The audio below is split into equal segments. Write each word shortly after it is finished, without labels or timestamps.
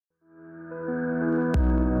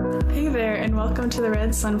welcome to the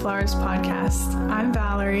Red Sunflowers podcast. I'm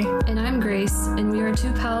Valerie. And I'm Grace, and we are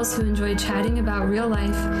two pals who enjoy chatting about real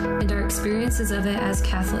life and our experiences of it as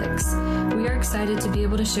Catholics. We are excited to be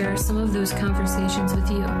able to share some of those conversations with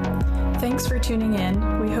you. Thanks for tuning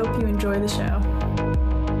in. We hope you enjoy the show.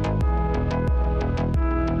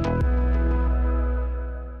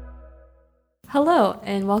 Hello,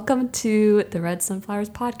 and welcome to the Red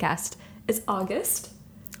Sunflowers podcast. It's August.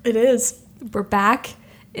 It is. We're back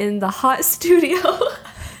in the hot studio.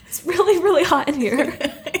 It's really, really hot in here.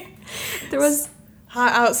 There was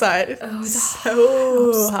hot outside. Oh, it's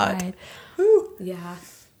so hot. Hot. Woo. Yeah.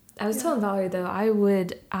 I was telling Valerie though, I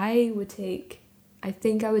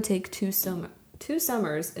think I would take two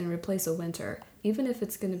summers and replace a winter, even if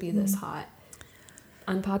it's going to be this hot.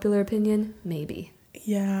 Unpopular opinion, maybe.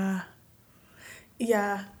 Yeah.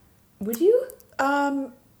 Would you?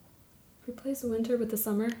 Replace a winter with a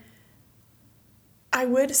summer? I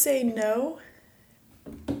would say no,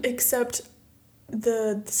 except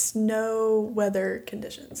the snow weather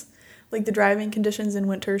conditions. Like the driving conditions in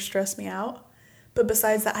winter stress me out. But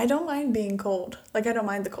besides that, I don't mind being cold. Like, I don't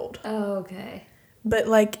mind the cold. Oh, okay. But,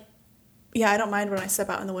 like, yeah, I don't mind when I step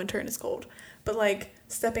out in the winter and it's cold. But, like,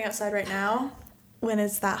 stepping outside right now, when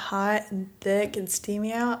it's that hot and thick and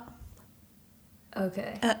steamy out.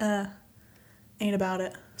 Okay. Ain't about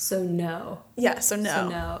it. So no. Yeah, so no. So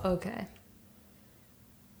no, okay.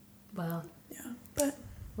 Well. Yeah, but.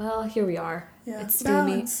 Well, here we are. Yeah, it's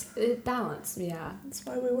balance. Balance, yeah. That's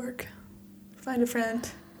why we work. Find a friend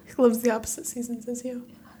who loves the opposite seasons as you.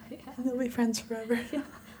 Yeah. And they'll be friends forever. Yeah.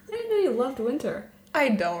 I didn't know you loved winter. I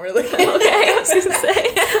don't really. Okay, I was going to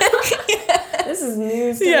say. Yeah. This is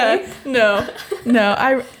news to me.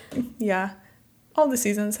 No, all the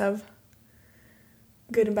seasons have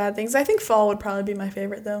good and bad things. I think fall would probably be my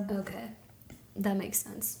favorite, though. Okay. That makes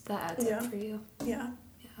sense. That adds up for you. Yeah.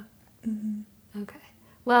 Yeah. Mm-hmm. Okay.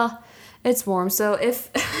 Well, it's warm, so if...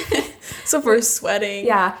 So if we're sweating,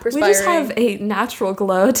 perspiring. We just have a natural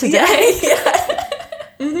glow today. Yeah.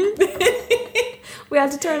 Mm-hmm. We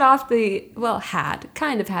had to turn off had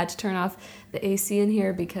to turn off the AC in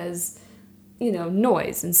here because,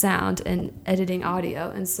 noise and sound and editing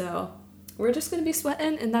audio. And so we're just going to be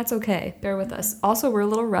sweating, and that's okay. Bear with us. Also, we're a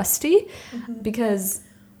little rusty because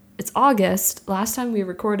it's August. Last time we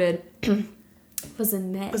recorded was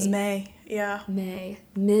in May. It was May, yeah. May.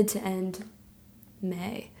 Mid to end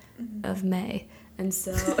May of May. And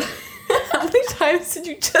so... How many times did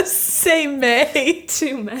you just say May?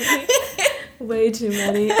 Too many. Way too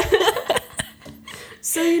many.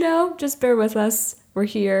 So, just bear with us. We're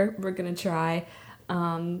here. We're going to try.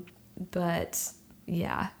 But,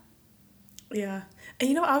 yeah. Yeah.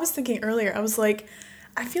 And, I was thinking earlier, I was like,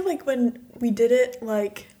 I feel like when we did it,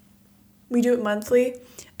 like, we do it monthly,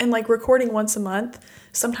 and, like, recording once a month,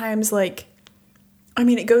 sometimes, like,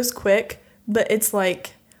 it goes quick, but it's,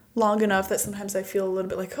 like, long enough that sometimes I feel a little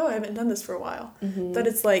bit like, oh, I haven't done this for a while. Mm-hmm. That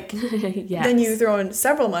it's like, yes. Then you throw in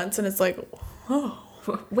several months and it's like, oh.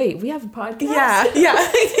 Wait, we have a podcast? Yeah.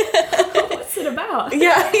 What's it about?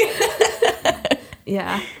 Yeah.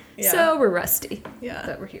 Yeah. So we're rusty. Yeah.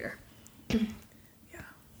 But we're here. Yeah.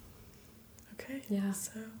 Okay. Yeah.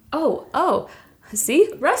 So. Oh.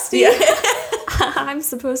 See? Rusty. Yeah. I'm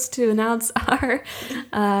supposed to announce our...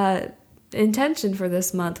 intention for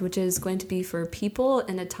this month, which is going to be for people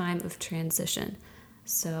in a time of transition.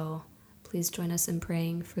 So please join us in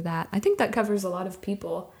praying for that. I think that covers a lot of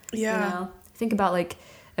people. Yeah. Think about like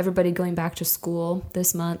everybody going back to school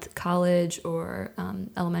this month, college or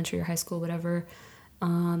elementary or high school, whatever.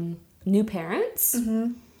 New parents.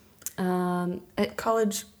 Mm-hmm.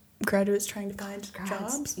 College graduates trying to find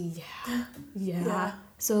jobs. Yeah.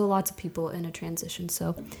 So lots of people in a transition.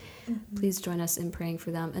 So please join us in praying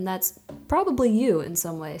for them. And that's probably you in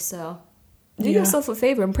some way. So do yourself a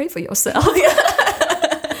favor and pray for yourself.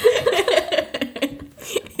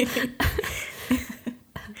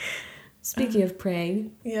 Speaking of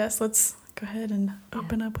praying. Yes, let's go ahead and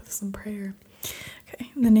open up with some prayer.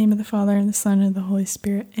 Okay. In the name of the Father, and the Son, and the Holy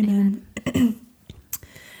Spirit. Amen.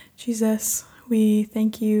 Jesus, we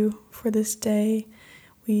thank you for this day.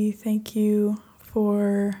 We thank you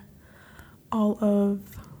for all of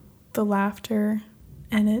the laughter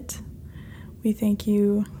in it. We thank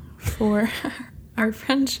you for our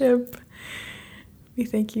friendship. We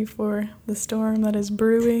thank you for the storm that is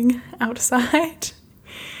brewing outside.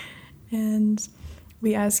 And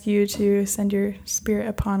we ask you to send your Spirit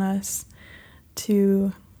upon us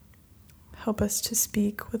to help us to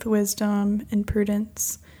speak with wisdom and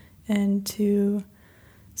prudence and to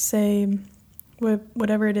say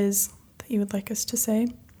whatever it is that you would like us to say.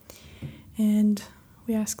 And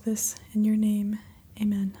we ask this in your name.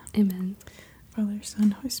 Amen. Amen. Father,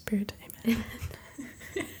 Son, Holy Spirit. Amen.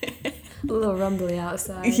 A little rumbly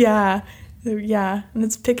outside. Yeah. Yeah. And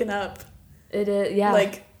it's picking up. It is, yeah.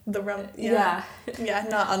 Like the yeah. Yeah,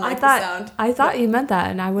 not unlike the sound. I thought you meant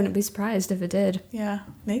that, and I wouldn't be surprised if it did. Yeah,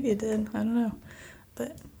 maybe it did. I don't know.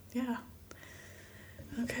 But yeah.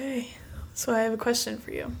 Okay. So I have a question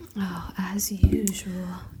for you. Oh, as usual.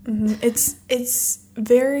 Mm-hmm. It's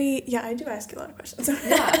very, yeah, I do ask you a lot of questions.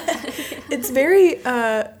 Yeah. It's very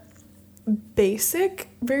basic,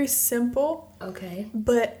 very simple. Okay.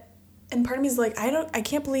 But, and part of me is like, I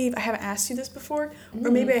can't believe I haven't asked you this before, or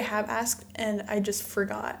maybe I have asked and I just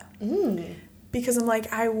forgot. Because I'm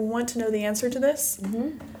like, I want to know the answer to this.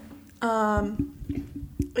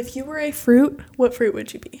 If you were a fruit, what fruit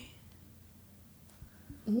would you be?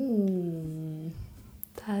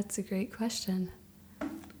 That's a great question.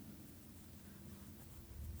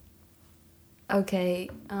 Okay,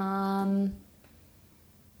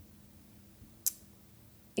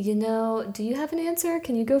 do you have an answer?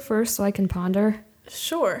 Can you go first so I can ponder?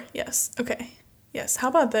 Sure, yes. Okay. Yes, how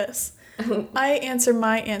about this? I answer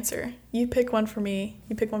my answer. You pick one for me.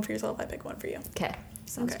 You pick one for yourself. I pick one for you. Okay,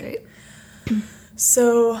 sounds great.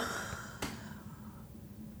 So,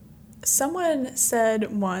 someone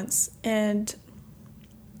said once, and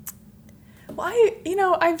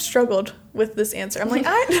well, I've struggled with this answer. I'm like,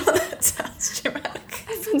 I know that sounds dramatic.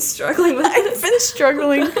 I've been struggling with this. I've been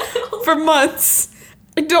struggling for months.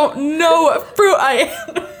 I don't know what fruit I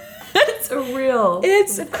am.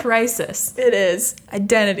 It's a crisis. It is.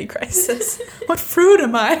 Identity crisis. What fruit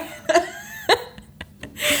am I?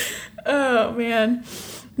 Oh, man.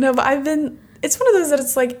 No, but it's one of those that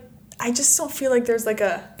it's like, I just don't feel like there's like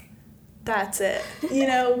that's it.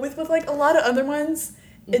 With like a lot of other ones,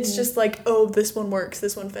 it's just like, oh, this one works,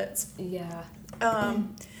 this one fits. Yeah.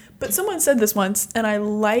 But someone said this once, and I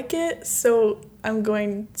like it, so I'm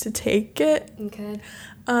going to take it. Okay.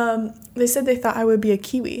 They said they thought I would be a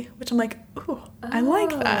kiwi, which I'm like, ooh, I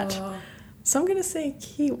like that. So I'm going to say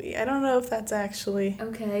kiwi. I don't know if that's actually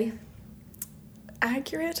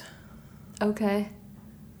accurate. Okay.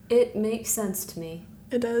 It makes sense to me.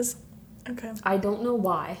 It does? Okay. I don't know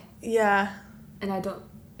why. Yeah. And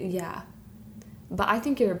but I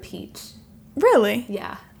think you're a peach. Really?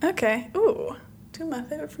 Yeah. Okay. Ooh, two of my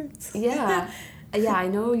favorite fruits. Yeah. Yeah, I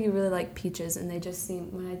know you really like peaches, and they just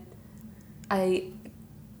seem,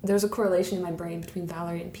 there's a correlation in my brain between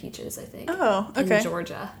Valerie and peaches, I think. Oh, okay. In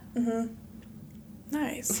Georgia. Mm-hmm.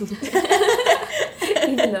 Nice.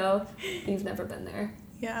 Even though you've never been there.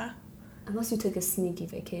 Yeah. Unless you took a sneaky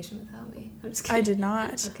vacation without me. I'm just kidding. I did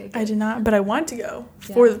not. Okay, good. I did not, but I want to go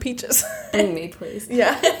for the peaches. Bring me, please.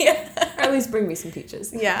 Yeah. Or at least bring me some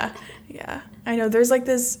peaches. Yeah. Yeah. I know. There's like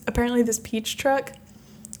apparently this peach truck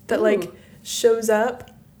that like shows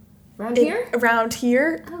up. Around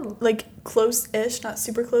here? Oh. Like close-ish, not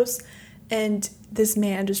super close. And this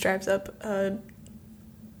man just drives up a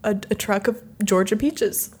truck of Georgia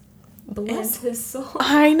peaches. Bless his soul.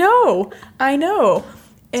 I know.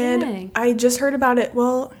 And Dang. I just heard about it.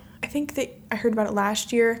 Well, I think I heard about it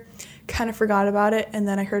last year, kind of forgot about it, and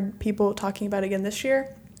then I heard people talking about it again this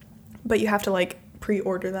year. But you have to like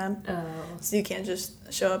pre-order them. Oh. So you can't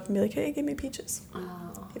just show up and be like, hey, give me peaches. Oh.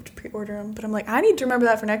 You have to pre-order them. But I'm like, I need to remember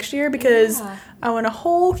that for next year because I want a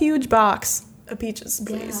whole huge box of peaches,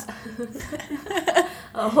 please. Yeah.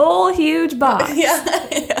 A whole huge box. Yeah.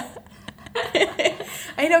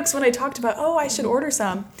 I know, because when I talked about, I should order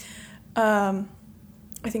some,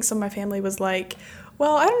 I think some of my family was like,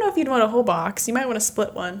 well, I don't know if you'd want a whole box. You might want to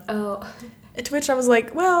split one. Oh. To which I was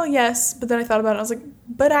like, well, yes. But then I thought about it. I was like,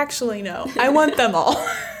 but actually, no. I want them all.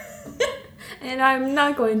 And I'm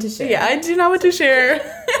not going to share. Yeah, I do not want to share.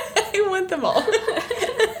 I want them all.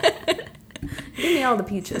 Give me all the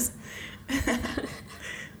peaches.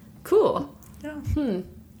 Cool. Yeah.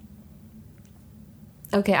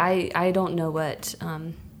 Okay, I don't know what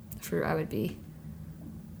fruit I would be.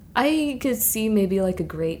 I could see maybe like a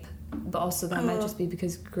grape, but also that might just be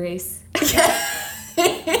because Grace.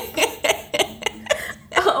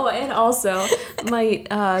 Oh, and also my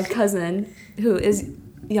cousin, who is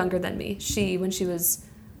younger than me, when she was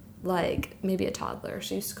like maybe a toddler,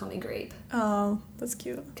 she used to call me Grape. Oh, that's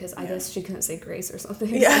cute. Because I guess she couldn't say Grace or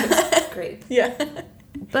something. Yeah. So it was Grape. Yeah.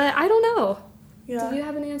 But I don't know. Yeah. Do you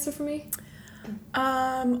have an answer for me?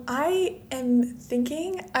 I am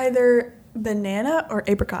thinking either banana or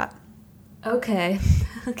apricot. Okay.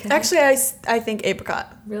 Okay. Actually, I think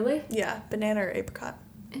apricot. Really? Yeah, banana or apricot.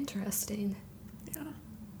 Interesting. Yeah.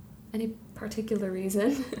 Any particular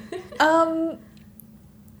reason?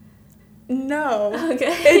 No.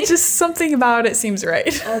 Okay. It's just something about it seems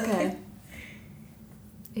right. Okay.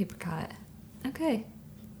 Apricot. Okay.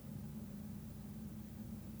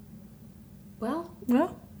 Well,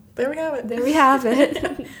 there we have it. there we have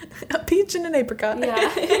it. A peach and an apricot.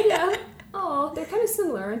 Yeah. Yeah. Oh, they're kind of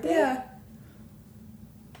similar, aren't they? Yeah.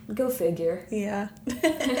 Go figure. Yeah.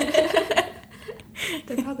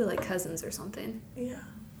 They're probably like cousins or something. Yeah.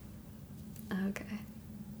 Okay.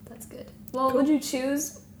 That's good. Well, Cool. would you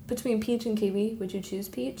choose between peach and kiwi? Would you choose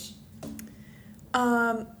peach?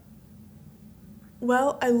 Well,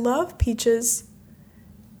 I love peaches,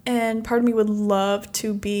 and part of me would love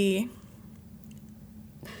to be,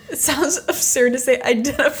 it sounds absurd to say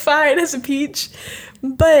identified as a peach,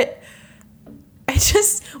 but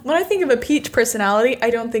when I think of a peach personality,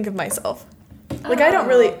 I don't think of myself. Like, I don't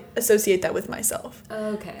really associate that with myself.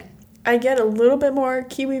 Okay. I get a little bit more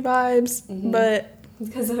kiwi vibes, but...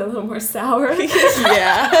 Because they're a little more sour.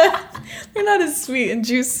 Yeah. They're not as sweet and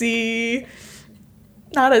juicy,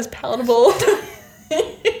 not as palatable.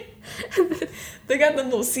 They got them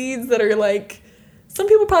little seeds that are like, some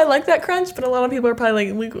people probably like that crunch, but a lot of people are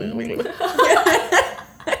probably like,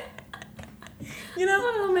 you know?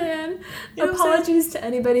 Oh, man. You know what I'm Apologies to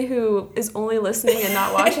anybody who is only listening and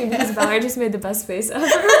not watching because Valerie just made the best face ever.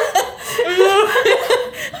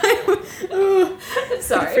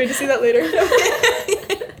 Sorry. Afraid to see that later.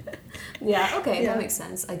 Yeah, okay, Yeah. that makes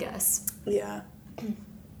sense, I guess. Yeah.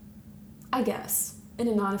 I guess. In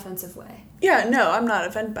a non-offensive way. Yeah, no, I'm not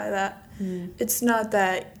offended by that. It's not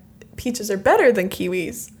that peaches are better than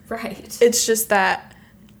kiwis. Right. It's just that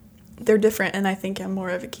they're different, and I think I'm more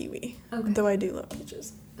of a kiwi. Okay. Though I do love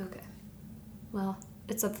peaches. Okay. Well,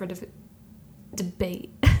 it's up for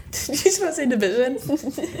debate. Did you just want to say division?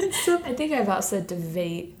 I think I about said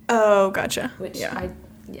debate, Oh, gotcha. which yeah.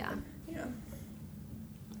 yeah, Yeah.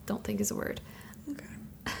 don't think is a word.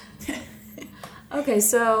 Okay. Okay,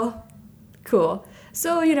 so cool.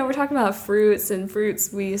 So, we're talking about fruits, and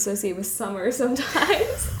fruits we associate with summer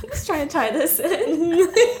sometimes. Let's try and tie this in.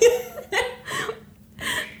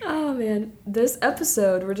 Oh, man. This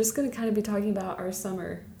episode, we're just going to kind of be talking about our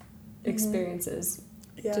summer experiences.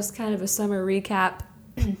 Yeah. Just kind of a summer recap.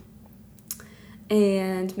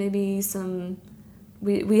 And maybe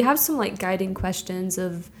we have some, like, guiding questions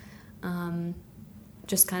of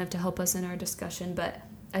just kind of to help us in our discussion, but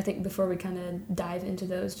I think before we kind of dive into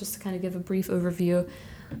those, just to kind of give a brief overview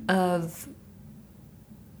of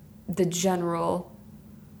the general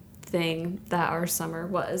thing that our summer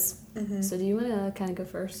was. So do you want to kind of go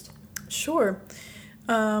first? Sure.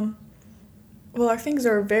 Well, our things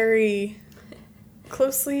are very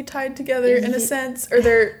closely tied together in a sense, or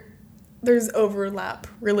there's overlap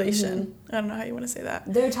relation. I don't know how you want to say that.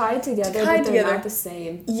 They're tied together, but they're not the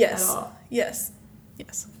same Yes. at all. Yes.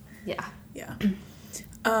 Yeah. Yeah.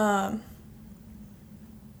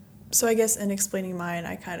 So I guess in explaining mine,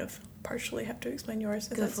 I kind of partially have to explain yours.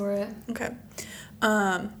 Go for it. Okay.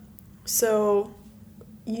 So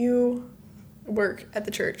you work at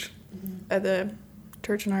the church, at the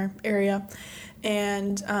church in our area,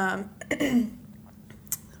 and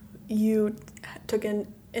you took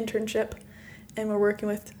an internship and were working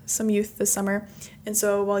with some youth this summer. And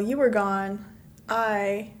so while you were gone,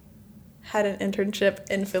 I had an internship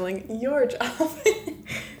in filling your job.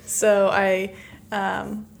 So I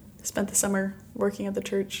spent the summer working at the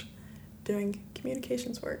church doing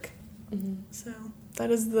communications work. So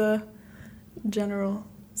that is the general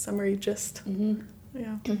summary gist.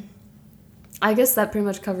 Yeah. I guess that pretty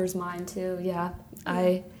much covers mine too. Yeah.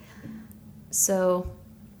 I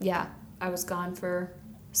was gone for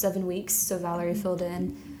 7 weeks, so Valerie filled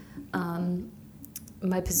in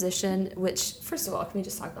my position, which, first of all, can we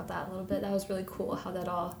just talk about that a little bit? That was really cool how that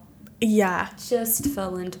all just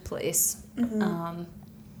fell into place. And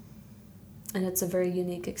it's a very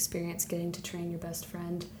unique experience getting to train your best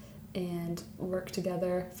friend and work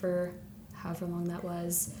together for however long that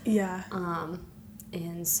was. Yeah.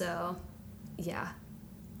 And so, yeah.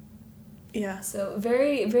 Yeah. So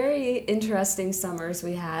very, very interesting summers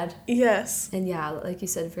we had. Yes. And yeah, like you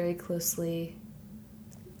said, very closely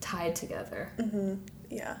tied together.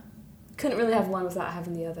 Yeah. Couldn't really have one without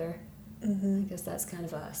having the other. I guess that's kind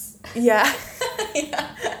of us. Yeah.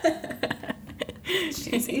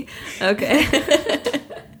 Cheesy. Okay.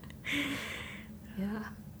 Yeah.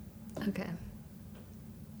 Okay.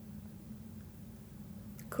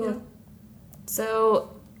 Cool. Yeah.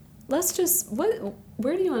 So let's just, where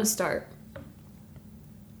do you want to start?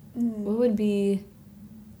 What would be,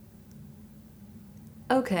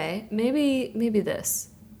 okay, maybe this.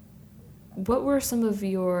 What were some of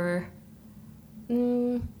your,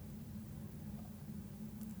 what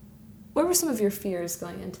were some of your fears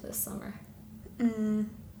going into this summer?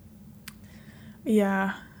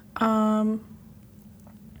 Yeah. I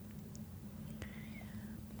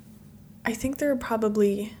think there are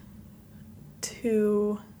probably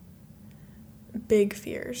two big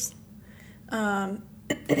fears, or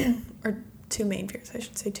two main fears, I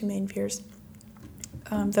should say two main fears,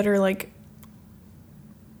 that are like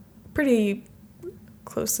pretty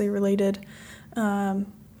closely related. And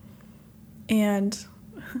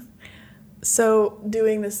so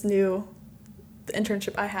doing the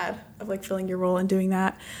internship I had of like filling your role and doing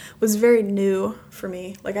that was very new for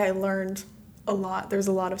me. Like I learned a lot. There's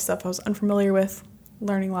a lot of stuff I was unfamiliar with,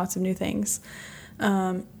 learning lots of new things.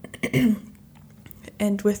 And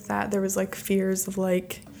with that, there was like fears of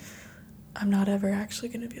like, I'm not ever actually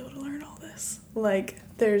going to be able to learn all this. Like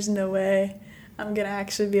there's no way I'm going to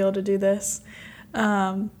actually be able to do this.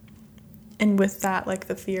 And with that, like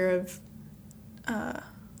the fear of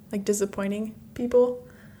like disappointing people,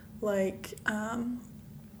 like I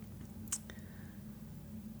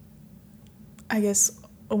guess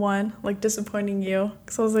one, like disappointing you,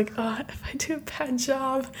 because I was like, oh, if I do a bad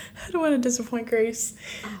job, I don't want to disappoint Grace.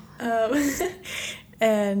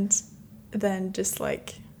 And then just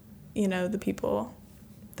like, you know, the people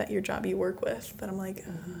that your job you work with, that I'm like,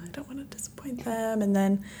 I don't want to disappoint them. And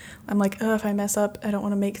then I'm like, oh, if I mess up, I don't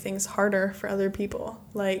want to make things harder for other people.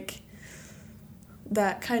 Like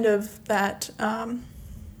that kind of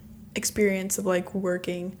experience of like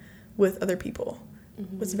working with other people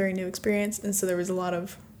was a very new experience. And so there was a lot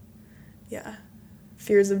of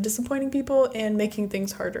fears of disappointing people and making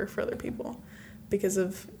things harder for other people because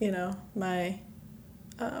of, you know, my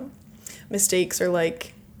mistakes, or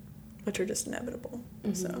like, which are just inevitable.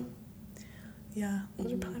 So yeah,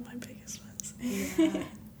 those are probably my biggest ones. Yeah.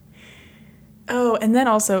 Oh, and then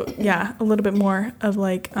also, a little bit more of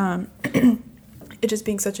like it just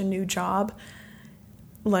being such a new job,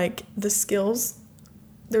 like the skills,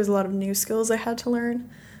 there's a lot of new skills I had to learn,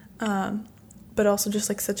 but also just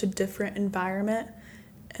like such a different environment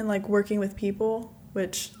and like working with people,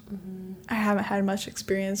 which I haven't had much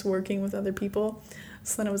experience working with other people.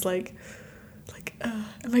 So then I was like,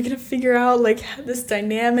 am I gonna figure out like this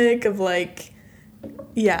dynamic of like,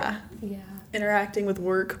 interacting with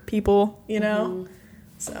work people, you know?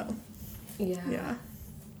 So yeah.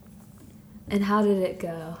 And how did it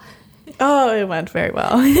go? Oh, it went very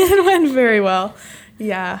well. It went very well.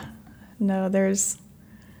 Yeah. No, there's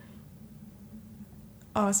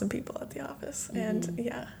awesome people at the office. And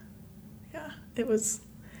it was,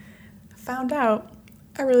 found out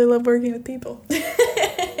I really love working with people.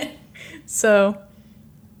 So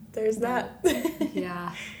there's that.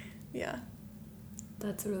 Yeah. Yeah.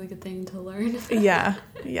 That's a really good thing to learn. Yeah,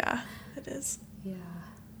 it is. Yeah.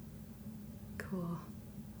 Cool.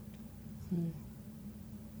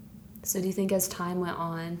 So do you think as time went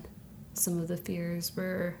on, some of the fears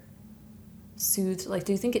were soothed? Like,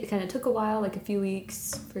 do you think it kind of took a while, like a few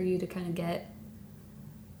weeks, for you to kind of get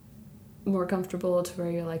more comfortable to where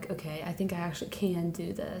you're like, okay, I think I actually can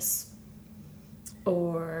do this?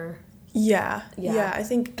 Or... Yeah, I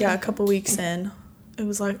think, a couple weeks in, it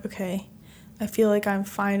was like, okay, I feel like I'm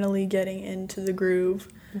finally getting into the groove.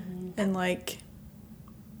 And, like,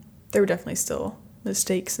 there were definitely still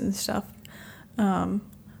mistakes and stuff.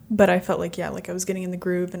 But I felt like, like I was getting in the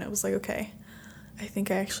groove, and it was like, okay, I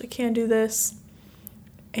think I actually can do this.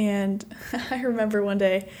 And I remember one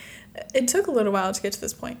day, it took a little while to get to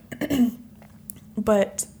this point.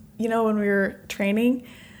 But, you know, when we were training,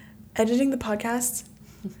 editing the podcast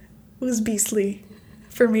was beastly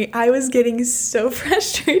for me. I was getting so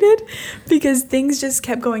frustrated because things just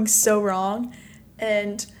kept going so wrong.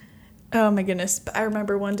 And oh my goodness. But I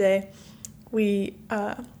remember one day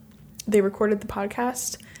they recorded the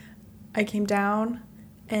podcast. I came down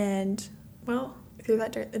and, well, through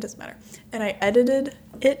that, it doesn't matter. And I edited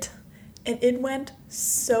it, and it went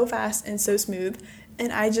so fast and so smooth.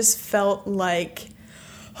 And I just felt like,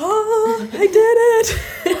 oh, I did it.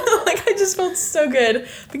 Like, I just felt so good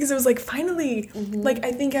because it was like, finally, like,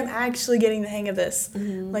 I think I'm actually getting the hang of this.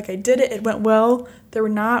 Like, I did it. It went well. There were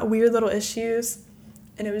not weird little issues.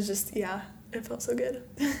 And it was just, it felt so good.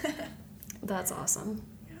 That's awesome.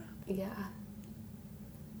 Yeah.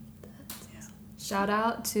 Shout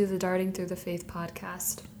out to the Darting Through the Faith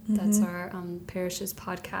podcast. That's our parish's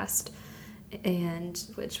podcast, and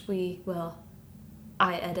which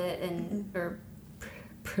I edit and or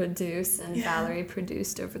produce, and Valerie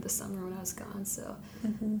produced over the summer when I was gone. So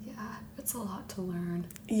it's a lot to learn.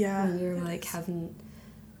 Yeah, when you're like have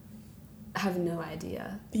no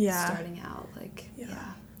idea. Starting out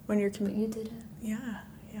when you're but you did it.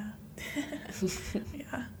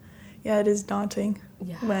 Yeah, it is daunting.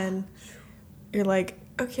 When you're like,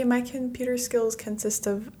 okay, my computer skills consist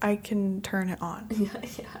of I can turn it on.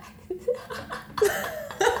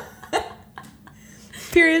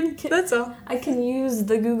 Period. That's all. I can use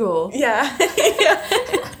the Google. Yeah.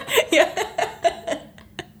 Yeah.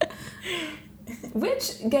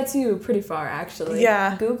 Which gets you pretty far, actually.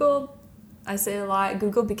 Yeah. Google, I say a lot,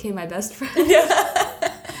 Google became my best friend.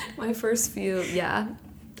 Yeah. My first few, I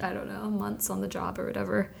don't know, months on the job or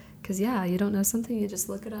whatever. Because, you don't know something, you just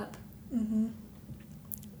look it up. Mm-hmm.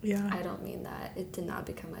 Yeah. I don't mean that. It did not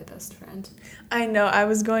become my best friend. I know. I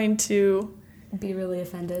was going to Be really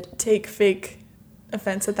offended. take fake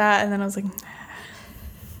offense at that, and then I was like,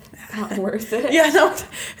 Not worth it. yeah, no,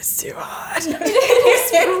 it's too hot.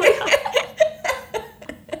 It's really hot.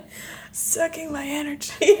 Sucking my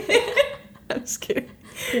energy. I'm just kidding.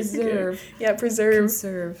 Preserve. Yeah, preserve.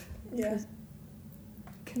 Conserve. Yeah.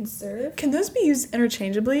 Conserve? Can those be used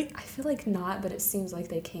interchangeably? I feel like not, but it seems like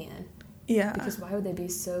they can. Yeah. Because why would they be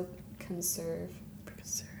so conserve?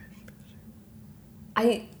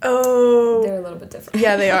 Oh. They're a little bit different.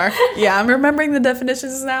 Yeah, they are. Yeah, I'm remembering the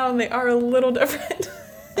definitions now, and they are a little different.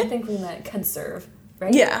 I think we meant conserve,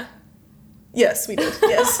 right? Yeah. Yes, we did.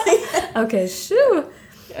 Yes. Okay, shoo.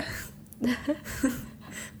 Yeah.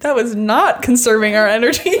 That was not conserving our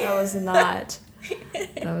energy. That was not.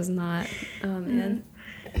 That was not. Oh, man.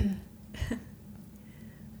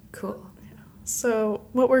 Cool. So,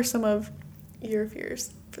 what were some of your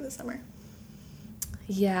fears for the summer?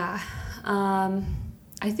 Yeah.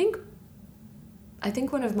 I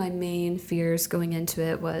think one of my main fears going into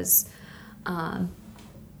it was the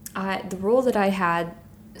role that I had.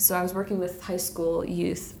 So I was working with high school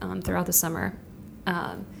youth throughout the summer,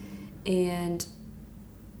 and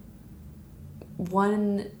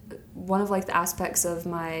one of like the aspects of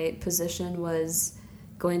my position was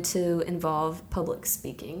going to involve public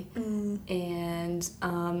speaking, and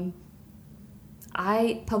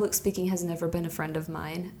public speaking has never been a friend of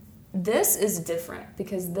mine. This is different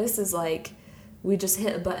because this is like we just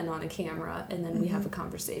hit a button on a camera and then we have a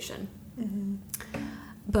conversation.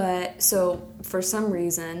 But so for some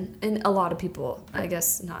reason, and a lot of people, I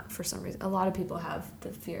guess not for some reason, a lot of people have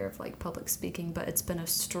the fear of like public speaking, but it's been a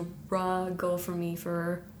struggle for me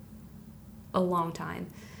for a long time.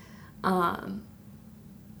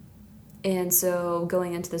 And so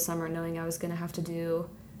going into the summer knowing I was going to have to do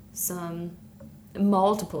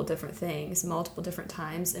multiple different things, multiple different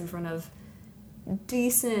times in front of a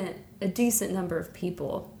decent number of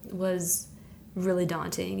people was really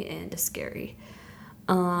daunting and scary.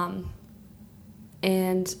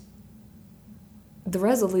 And the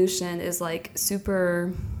resolution is like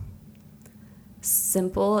super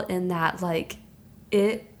simple in that like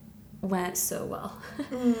it went so well.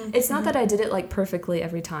 It's not that I did it like perfectly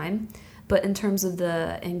every time, but in terms of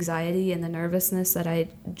the anxiety and the nervousness that I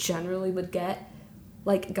generally would get,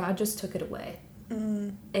 like God just took it away.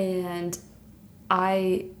 And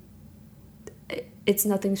it's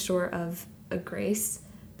nothing short of a grace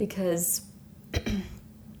because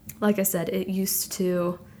like I said, it used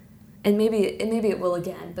to, and maybe it will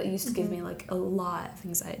again, but it used to give me like a lot of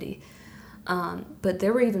anxiety. But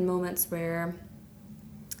there were even moments where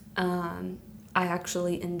I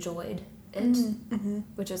actually enjoyed it,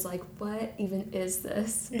 which is like, what even is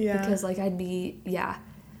this? Yeah. Because like I'd be,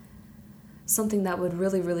 something that would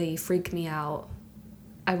really, really freak me out.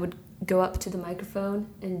 I would go up to the microphone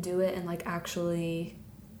and do it and like actually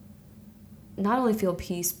not only feel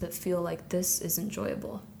peace, but feel like this is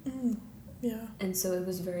enjoyable. Yeah. And so it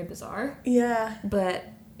was very bizarre. Yeah. But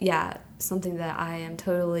something that I am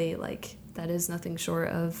totally like, that is nothing short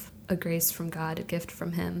of a grace from God, a gift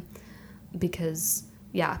from Him. Because,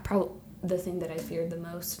 probably the thing that I feared the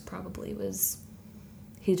most probably was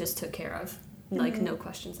He just took care of. Like, no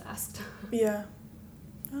questions asked. Yeah.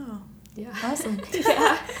 Oh. Yeah. Awesome.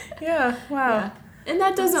 Yeah. Yeah. Wow. Yeah. And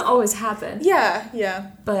that doesn't always happen. Yeah.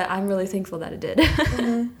 Yeah. But I'm really thankful that it did.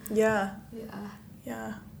 Yeah. Yeah.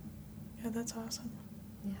 Yeah. Yeah, that's awesome.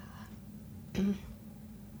 Yeah.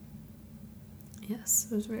 Yes,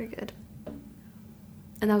 it was very good.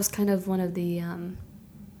 And that was kind of one of the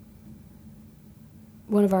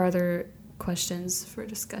one of our other questions for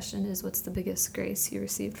discussion is what's the biggest grace you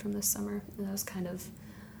received from this summer? And that was kind of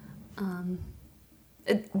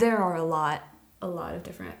there are a lot of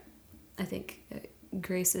different, I think,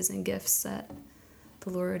 graces and gifts that the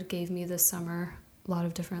Lord gave me this summer. A lot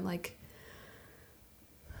of different like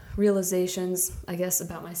realizations, I guess,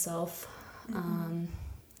 about myself,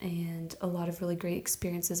 and a lot of really great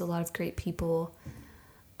experiences, a lot of great people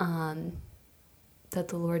that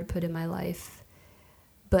the Lord put in my life.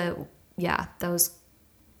 But that was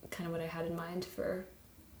kind of what I had in mind for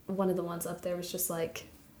one of the ones up there. Was just like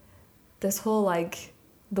this whole like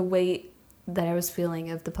the weight that I was feeling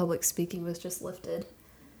of the public speaking was just lifted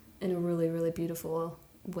in a really, really beautiful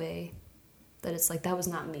way. that it's like, that was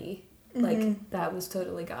not me. Like, that was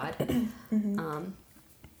totally God.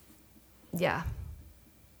 Yeah.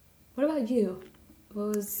 What about you?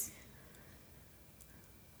 What was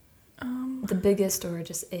the biggest or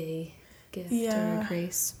just a gift or a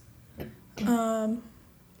grace? I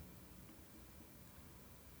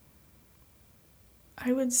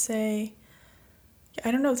would say,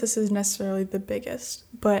 I don't know if this is necessarily the biggest,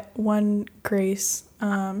 but one grace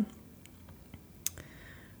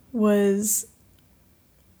was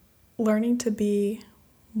learning to be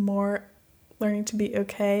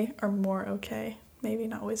okay, or more okay, maybe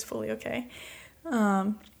not always fully okay,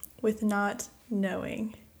 with not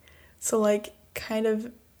knowing. So like kind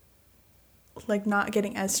of like not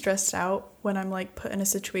getting as stressed out when I'm like put in a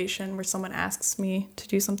situation where someone asks me to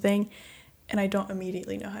do something and I don't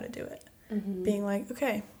immediately know how to do it. Being like,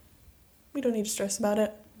 okay, we don't need to stress about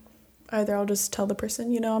it. Either I'll just tell the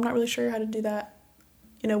person, I'm not really sure how to do that.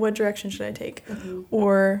 What direction should I take?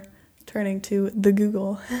 Or turning to the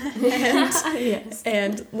Google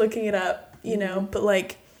and looking it up, But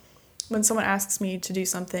like when someone asks me to do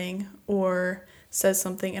something or says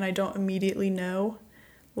something and I don't immediately know,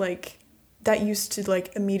 like that used to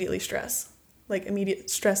like immediately stress, like immediate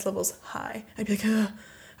stress levels high. I'd be like,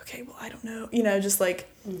 okay, well, I don't know, just like,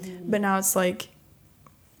 but now it's like,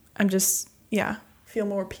 I'm just, feel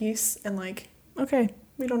more peace and like, okay,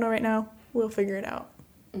 we don't know right now. We'll figure it out.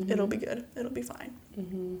 It'll be good. It'll be fine.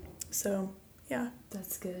 So, yeah.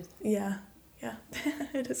 That's good. Yeah.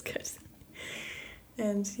 It is good.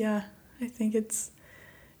 And yeah, I think it's,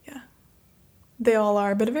 they all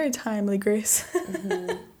are, but a very timely grace.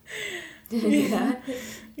 Yeah.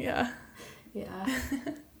 Yeah.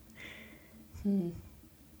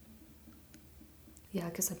 Yeah,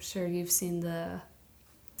 because I'm sure you've seen the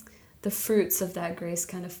fruits of that grace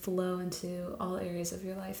kind of flow into all areas of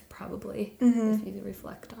your life, probably, if you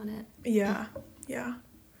reflect on it. Yeah.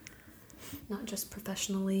 Not just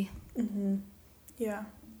professionally. Yeah.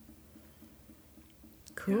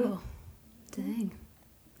 Cool. Yeah. Dang.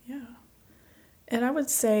 Yeah. And I would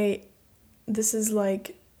say this is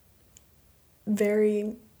like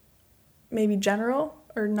very maybe general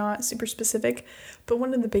or not super specific, but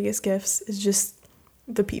one of the biggest gifts is just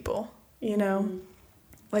the people,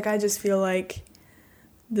 Like I just feel like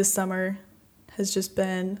this summer has just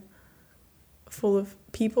been full of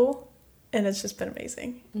people and it's just been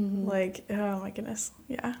amazing. Like, oh my goodness.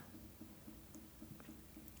 Yeah.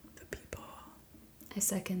 The people. I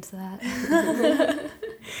second that.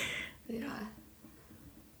 Yeah.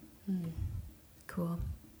 Cool.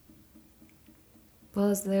 Well,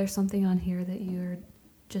 is there something on here that you're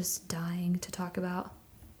just dying to talk about?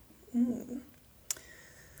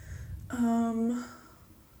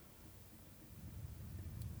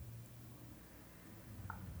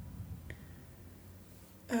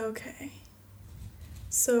 Okay.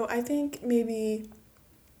 So I think maybe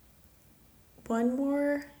one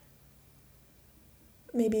more,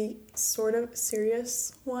 maybe sort of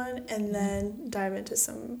serious one, and then dive into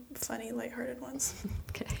some funny, lighthearted ones.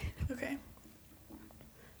 Okay.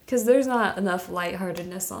 Because there's not enough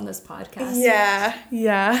lightheartedness on this podcast.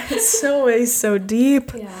 Yeah. It's always so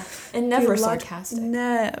deep. Yeah. And never sarcastic.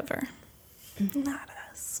 Never. Not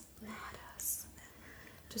us.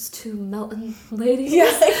 Just two melting ladies. Yeah.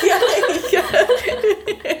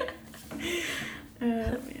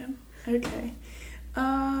 Oh, man. Okay.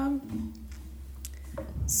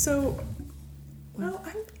 So, well,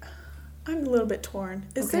 I'm a little bit torn.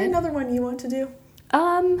 Is there another one you want to do?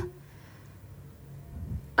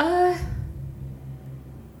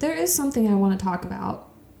 There is something I want to talk about,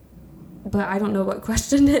 but I don't know what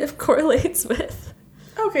question it correlates with.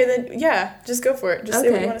 Okay, then, yeah, just go for it. Just say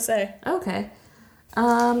what you want to say. Okay.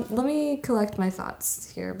 Let me collect my thoughts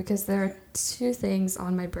here, because there are two things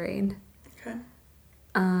on my brain. Okay.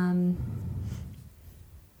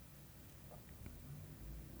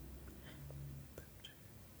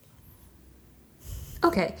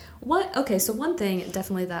 Okay, so one thing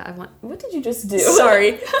definitely that I want... What did you just do?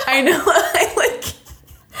 Sorry. I know.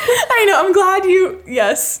 I know. I'm glad you,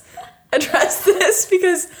 addressed this,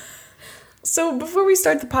 because... So before we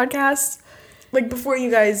start the podcast, like before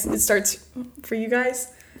it starts for you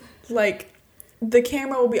guys, like the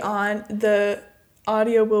camera will be on, the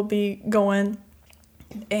audio will be going,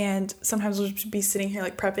 and sometimes we'll just be sitting here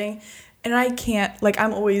like prepping, and I can't, like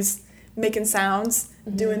I'm always making sounds,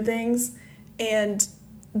 doing things, and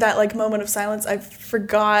that like moment of silence, I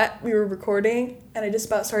forgot we were recording, and I just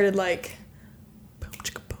about started like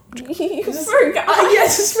You forgot? Yeah,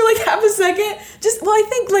 just for like half a second. I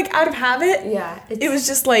think like out of habit. Yeah. It was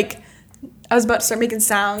just like, I was about to start making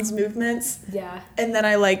sounds, movements. Yeah. And then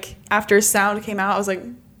I like, after a sound came out, I was like,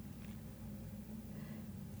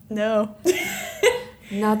 No.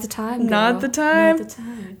 Not the time, girl. Not the time. Not the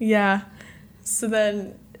time. Yeah. So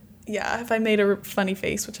then, yeah, if I made a funny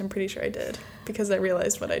face, which I'm pretty sure I did, because I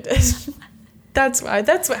realized what I did. That's why.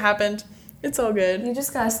 That's what happened. It's all good. You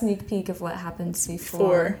just got a sneak peek of what happened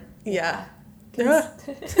before. Yeah. That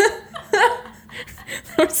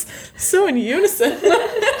was so in unison.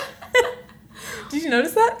 Did you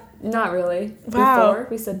notice that? Not really. Wow. Before?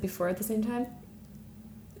 We said before at the same time?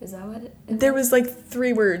 Is that what it is? There was like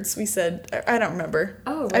 3 words we said. I don't remember.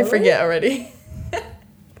 Oh, really? I forget already.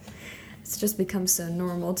 It's just become so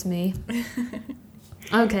normal to me.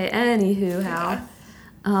 Okay, anywho, how.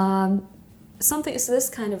 So this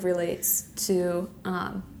kind of relates to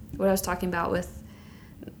what I was talking about with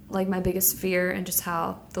like my biggest fear and just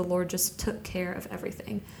how the Lord just took care of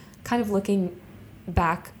everything. Kind of looking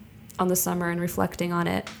back on the summer and reflecting on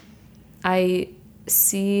it, I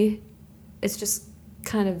see it's just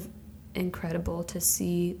kind of incredible to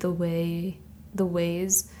see the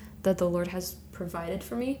ways that the Lord has provided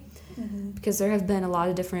for me. Mm-hmm. Because there have been a lot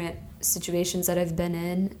of different situations that I've been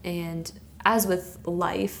in, and as with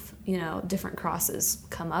life, different crosses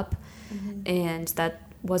come up. Mm-hmm. And that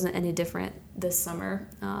wasn't any different this summer.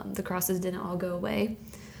 The crosses didn't all go away.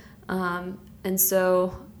 And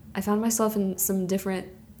so I found myself in some different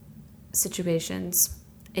situations,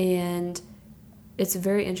 and it's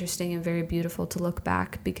very interesting and very beautiful to look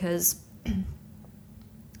back, because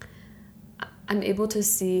I'm able to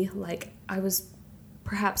see, like, I was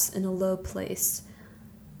perhaps in a low place,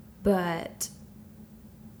 but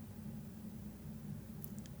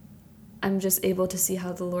I'm just able to see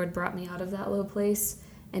how the Lord brought me out of that low place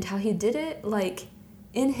and how he did it, like,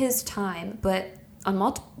 in his time. But on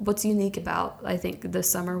what's unique about, I think, this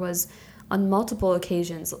summer was on multiple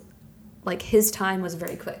occasions, like, his time was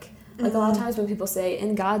very quick. Like, mm-hmm. A lot of times when people say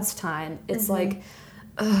in God's time, it's mm-hmm. like,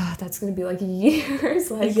 that's going to be like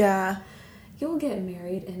years. Like, yeah, you'll get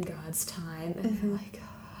married in God's time. And mm-hmm. you're like,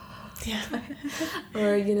 yeah.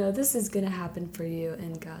 Or, this is going to happen for you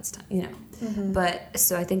in God's time, Mm-hmm. But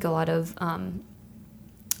so I think a lot of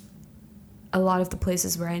the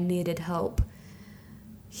places where I needed help,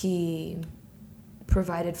 he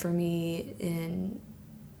provided for me in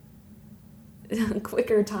a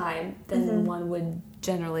quicker time than mm-hmm. one would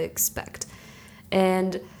generally expect.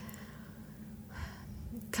 And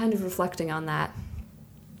kind of reflecting on that,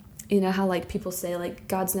 how, like, people say, like,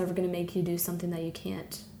 God's never going to make you do something that you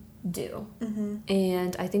can't do. Mm-hmm.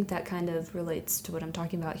 And I think that kind of relates to what I'm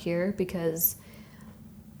talking about here, because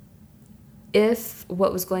if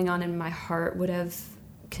what was going on in my heart would have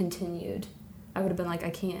continued, I would have been like,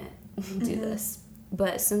 I can't do mm-hmm. this.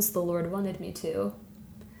 But since the Lord wanted me to,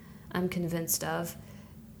 I'm convinced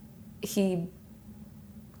he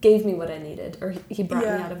gave me what I needed, or he brought me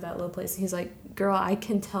out of that low place. He's like, girl, I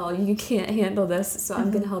can tell you can't handle this, so mm-hmm.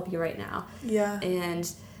 I'm going to help you right now. Yeah. And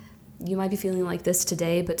you might be feeling like this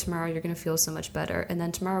today, but tomorrow you're going to feel so much better. And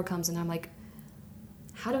then tomorrow comes and I'm like,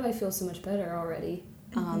 how do I feel so much better already?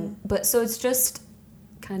 Mm-hmm. But so it's just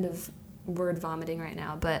kind of word vomiting right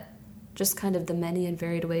now, but just kind of the many and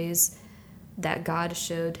varied ways that God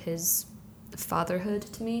showed his fatherhood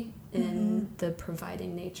to me in mm-hmm. the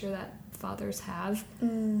providing nature that fathers have.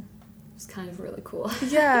 Mm. It's kind of really cool.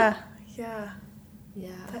 Yeah.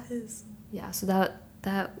 That is. Yeah, so that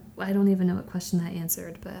I don't even know what question that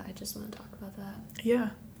answered, but I just want to talk about that. Yeah.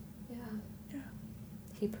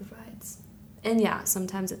 He provides. And yeah,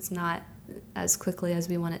 sometimes it's not as quickly as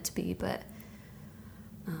we want it to be, but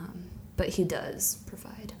he does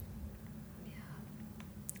provide. Yeah.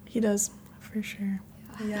 He does, for sure.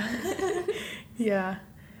 Yeah. Yeah.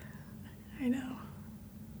 I know.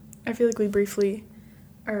 I feel like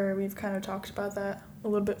we've kind of talked about that a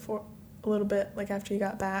little bit, like, after you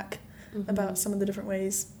got back, mm-hmm. about some of the different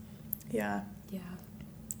ways. Yeah.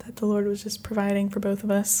 That the Lord was just providing for both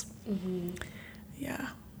of us. Mm-hmm. Yeah.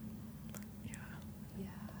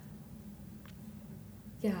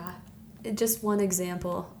 Just one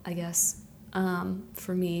example, I guess,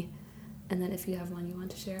 for me, and then if you have one you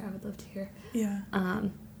want to share, I would love to hear. Yeah.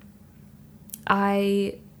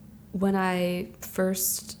 When I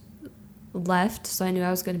first left, so I knew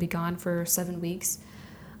I was going to be gone for 7 weeks,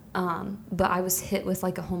 but I was hit with,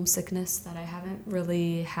 like, a homesickness that I haven't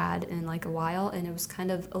really had in, like, a while, and it was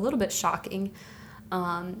kind of a little bit shocking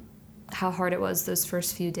how hard it was those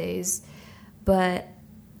first few days. But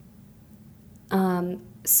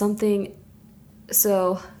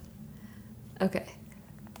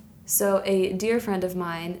So a dear friend of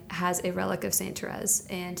mine has a relic of Saint Therese,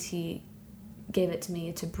 and he gave it to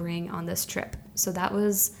me to bring on this trip. So that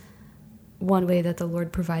was one way that the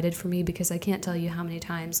Lord provided for me, because I can't tell you how many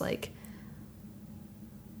times, like,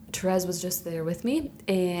 Therese was just there with me,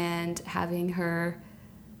 and having her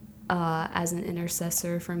as an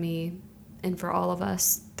intercessor for me and for all of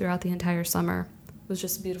us throughout the entire summer was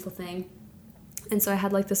just a beautiful thing. And so I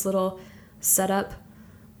had like this little setup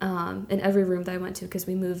in every room that I went to, because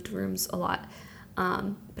we moved rooms a lot.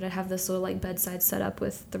 But I'd have this little like bedside setup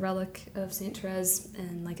with the relic of Saint Therese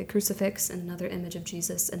and like a crucifix and another image of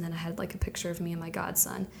Jesus, and then I had like a picture of me and my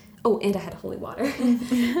godson. Oh, and I had holy water.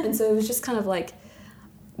 And so it was just kind of like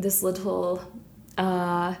this little,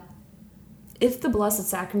 if the Blessed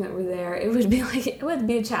Sacrament were there, it would be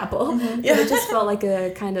a chapel. Yeah. But it just felt like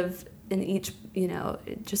a kind of, in each,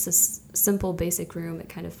 just a simple basic room, it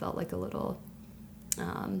kind of felt like a little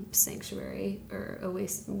sanctuary or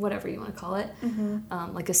oasis, whatever you want to call it,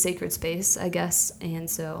 like a sacred space, I guess. And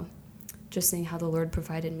so just seeing how the Lord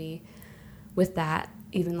provided me with that,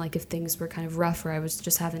 even like if things were kind of rough or I was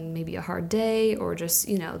just having maybe a hard day or just,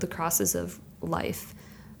 the crosses of life,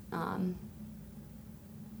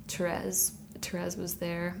 Therese was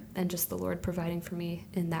there, and just the Lord providing for me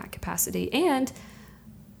in that capacity. And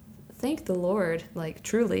thank the Lord, like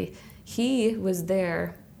truly, he was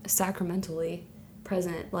there sacramentally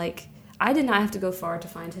present. Like, I did not have to go far to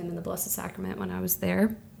find him in the Blessed Sacrament when I was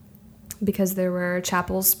there, because there were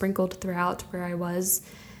chapels sprinkled throughout where I was.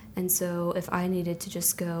 And so if I needed to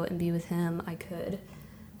just go and be with him, I could.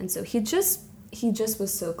 And so he just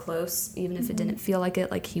was so close, even if it didn't feel like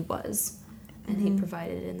it, like he was. And he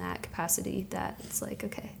provided in that capacity that it's like,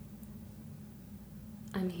 okay,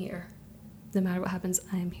 I'm here. No matter what happens,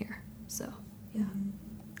 I'm here. So, yeah.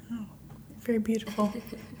 Oh, very beautiful.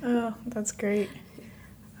 Oh, that's great.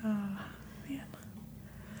 Oh, man.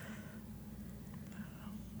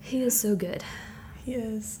 He is so good. He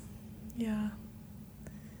is. Yeah.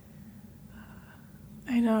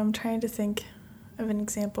 I know, I'm trying to think of an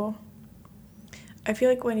example. I feel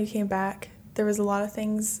like when you came back, there was a lot of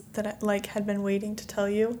things that I, like, had been waiting to tell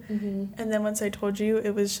you. And then once I told you,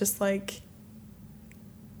 it was just like,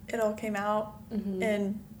 it all came out,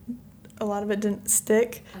 and a lot of it didn't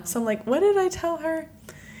stick. Oh. So I'm like, what did I tell her?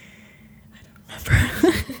 I don't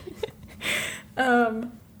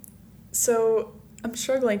remember. So I'm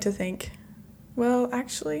struggling to think. Well,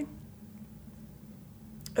 actually,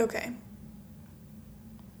 okay.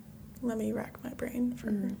 Let me rack my brain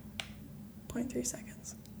for 0.3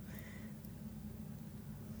 seconds.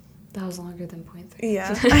 That was longer than 0.3.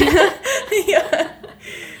 Yeah. Yeah.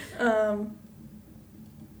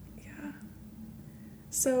 Yeah.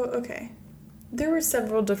 So, okay. There were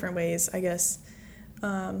several different ways, I guess,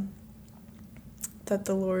 that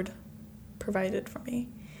the Lord provided for me.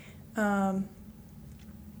 And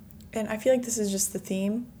I feel like this is just the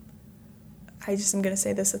theme. I just am going to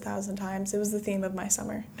say this 1,000 times. It was the theme of my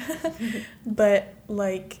summer. But,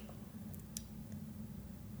 like,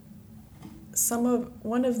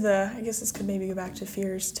 one of the, I guess this could maybe go back to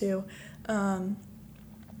fears too,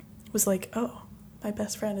 was like, oh, my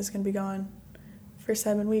best friend is going to be gone for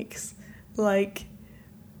 7 weeks. Like,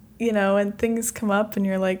 and things come up and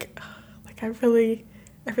you're like, oh, like I really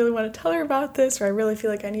want to tell her about this, or I really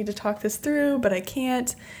feel like I need to talk this through, but I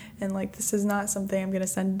can't. And like, this is not something I'm going to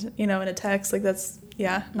send, in a text. Like, that's,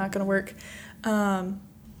 not going to work.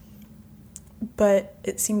 But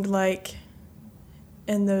it seemed like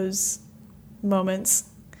in those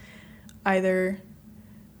moments, either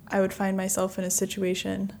I would find myself in a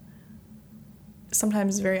situation,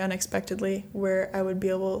 sometimes very unexpectedly, where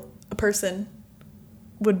a person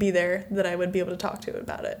would be there that I would be able to talk to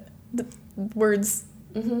about it. The words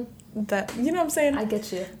that, you know what I'm saying? I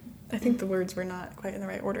get you. I think the words were not quite in the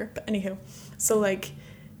right order, but anywho. So, like,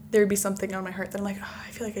 there would be something on my heart that I'm like, oh,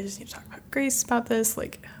 I feel like I just need to talk about Grace about this,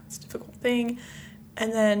 like, it's a difficult thing.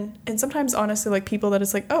 And sometimes, honestly, like, people that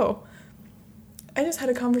it's like, oh, I just had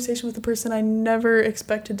a conversation with a person I never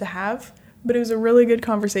expected to have, but it was a really good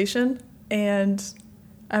conversation, and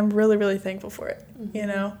I'm really, really thankful for it,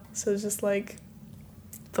 So it's just like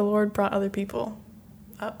the Lord brought other people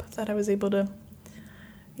up that I was able to,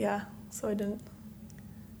 so I didn't,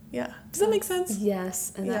 Does that make sense?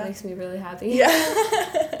 Yes, and that makes me really happy. Yeah.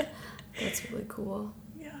 That's really cool.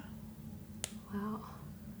 Yeah. Wow.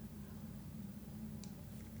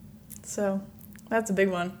 So that's a big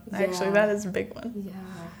one. Actually, that is a big one.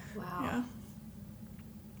 Yeah. Wow. Yeah.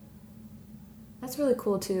 That's really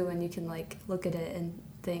cool too when you can like look at it and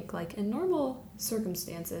think like in normal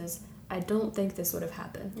circumstances, I don't think this would have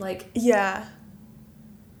happened. Like, yeah.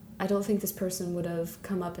 I don't think this person would have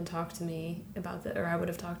come up and talked to me about this, or I would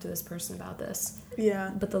have talked to this person about this.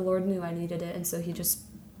 Yeah. But the Lord knew I needed it, and so he just,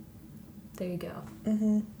 there you go.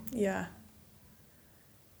 Yeah.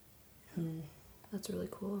 That's really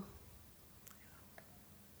cool.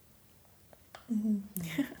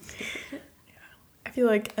 feel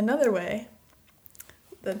like another way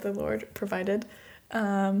that the Lord provided,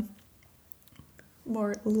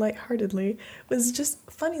 more lightheartedly, was just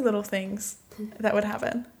funny little things that would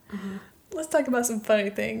happen. Let's talk about some funny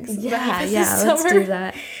things. Yeah, let's do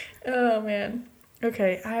that. Oh, man.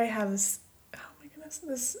 Okay, I have this... Oh, my goodness.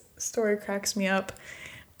 This story cracks me up.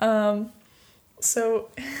 So,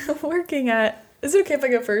 working at... Is it okay if I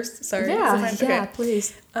go first? Sorry. Yeah, okay.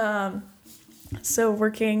 Please. So,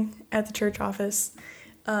 working at the church office,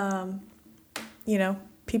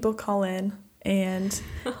 people call in, and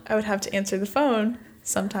I would have to answer the phone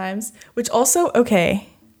sometimes, which also... Okay.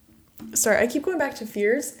 Sorry, I keep going back to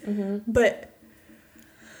fears, but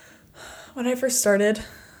when I first started,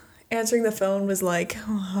 answering the phone was like,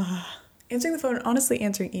 answering the phone, honestly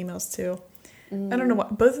answering emails too. I don't know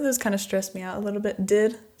what, both of those kind of stressed me out a little bit,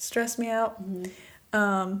 did stress me out,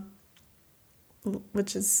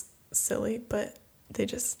 which is silly, but they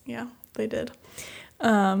did.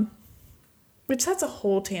 Which that's a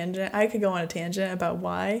whole tangent. I could go on a tangent about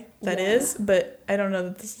why that is, but I don't know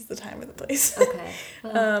that this is the time or the place. Okay.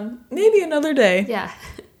 Well, maybe another day. Yeah.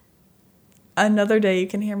 Another day you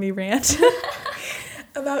can hear me rant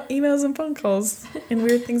about emails and phone calls and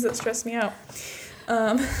weird things that stress me out.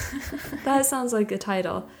 That sounds like a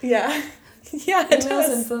title. Yeah. Yeah, it Emails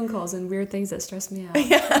does. and phone calls and weird things that stress me out.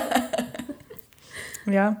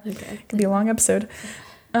 Yeah. Okay. Could be a long episode.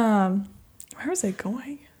 Where was I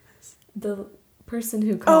going? The person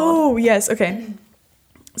who called. Oh, yes. Okay.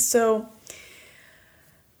 So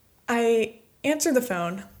I answered the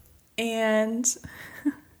phone and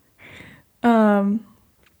there's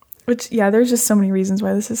just so many reasons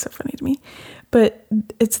why this is so funny to me. But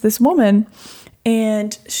it's this woman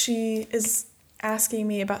and she is asking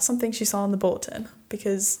me about something she saw in the bulletin,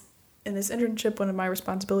 because in this internship one of my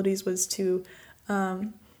responsibilities was to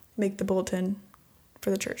make the bulletin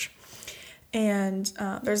for the church. And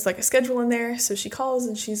there's like a schedule in there, so she calls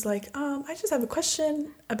and she's like, I just have a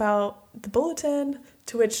question about the bulletin,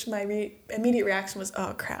 to which my immediate reaction was,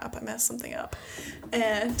 oh crap, I messed something up.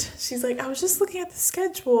 And she's like, I was just looking at the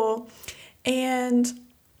schedule and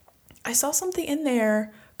I saw something in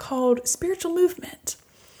there called spiritual movement.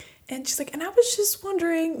 And she's like, and I was just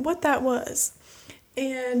wondering what that was.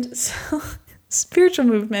 And so spiritual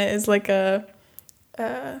movement is like a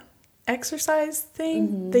exercise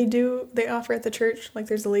thing they offer at the church. Like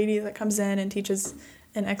there's a lady that comes in and teaches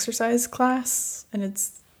an exercise class, and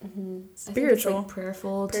it's spiritual. I think it's like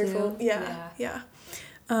prayerful too. Yeah.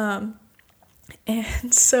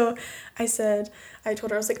 And so I told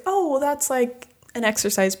her, I was like, oh, well, that's like an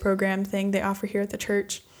exercise program thing they offer here at the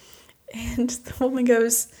church. And the woman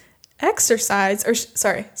goes, exercise? Or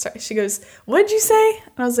she goes, what'd you say?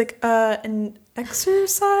 And I was like, an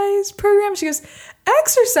exercise program? She goes,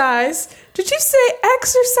 exercise? Did you say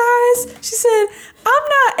exercise? She said, I'm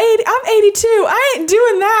not 80, I'm 82. I ain't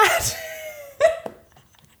doing that.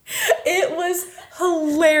 It was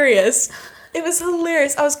hilarious. I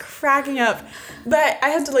was cracking up. But I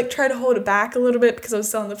had to like try to hold it back a little bit because I was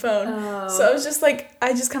still on the phone. Oh. So I was just like,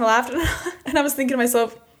 I just kind of laughed and I was thinking to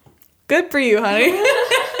myself, good for you, honey.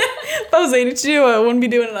 If I was 82, I wouldn't be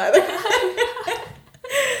doing it either.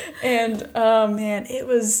 And oh man, it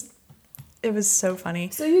was so funny.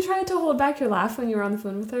 So you tried to hold back your laugh when you were on the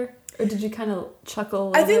phone with her? Or did you kind of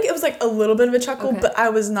chuckle? I think it was like a little bit of a chuckle, but I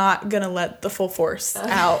was not going to let the full force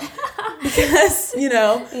out. Because, like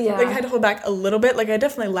I had to hold back a little bit. Like I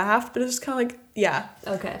definitely laughed, but it was just kind of like, yeah.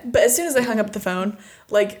 Okay. But as soon as I hung up the phone,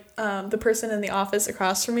 like the person in the office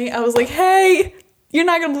across from me, I was like, hey, you're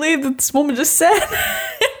not going to believe what this woman just said.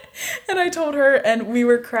 And I told her, and we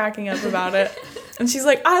were cracking up about it. And she's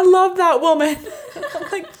like, I love that woman. I'm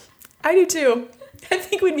like, I do too. I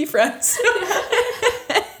think we'd be friends.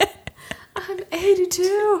 I'm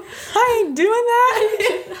 82. I ain't doing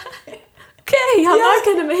that. Okay, I'm not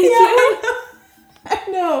gonna make you. I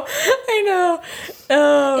know.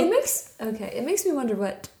 It makes me wonder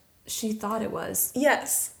what she thought it was.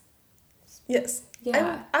 Yes. Yeah.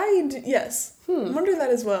 Yes. I wonder that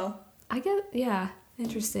as well.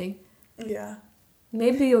 Interesting. Yeah.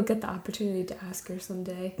 Maybe you'll get the opportunity to ask her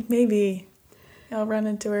someday. Maybe. I'll run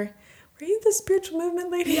into her. Were you the spiritual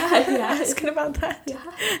movement lady? Yeah. Asking about that. Yeah.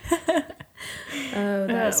 Oh,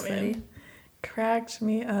 that's funny. Man. Cracked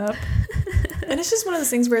me up. And it's just one of those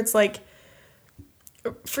things where it's like,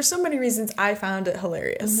 for so many reasons, I found it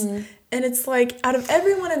hilarious. Mm-hmm. And it's like, out of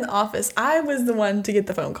everyone in the office, I was the one to get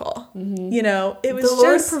the phone call. Mm-hmm. It was the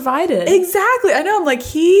Lord provided. Exactly. I know. I'm like,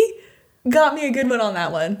 he got me a good one on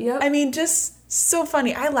that one. Yep. I mean, just so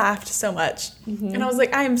funny. I laughed so much. Mm-hmm. And I was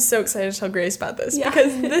like, I am so excited to tell Grace about this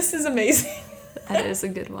because this is amazing. That is a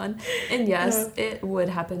good one. And yes, it would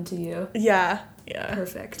happen to you. Yeah.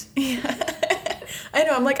 Perfect. Yeah. I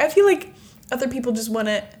know. I'm like, I feel like other people just want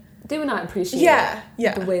to. They would not appreciate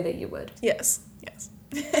it the way that you would. Yes.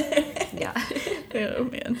 Yeah. Oh,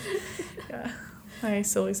 man. Yeah. My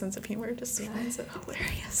silly sense of humor just finds it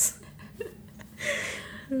hilarious.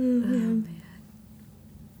 Oh, man.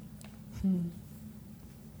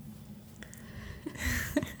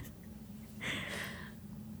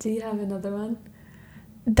 Do you have another one?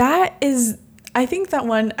 I think that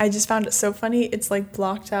one, I just found it so funny. It's like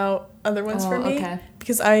blocked out other ones for me. Okay.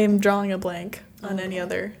 Because I am drawing a blank on any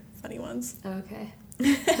other funny ones. Okay.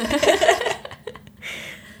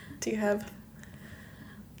 Do you have?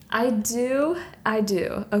 I do.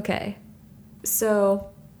 Okay. So,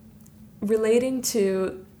 relating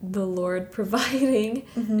to the Lord providing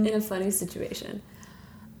in a funny situation.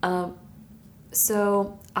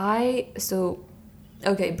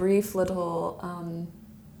 Brief little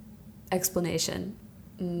explanation,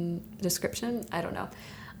 description, I don't know.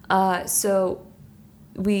 So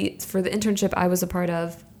for the internship I was a part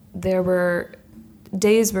of, there were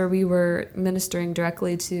days where we were ministering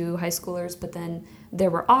directly to high schoolers, but then there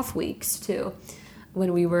were off weeks too,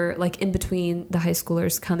 when we were like in between the high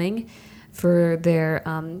schoolers coming for their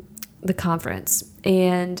the conference.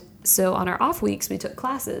 And so on our off weeks we took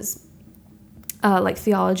classes, like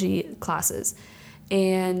theology classes.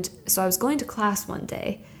 And so I was going to class one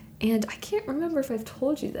day, and I can't remember if I've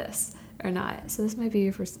told you this or not. So this might be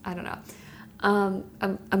your first, I don't know.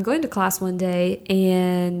 I'm going to class one day,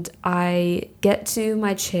 and I get to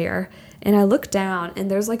my chair, and I look down, and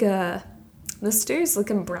there's like a mysterious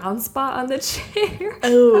looking brown spot on the chair.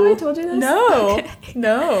 Oh. Have I told you this? No. Okay.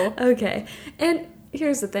 No. Okay. And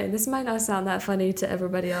here's the thing. This might not sound that funny to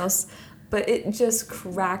everybody else, but it just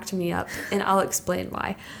cracked me up, and I'll explain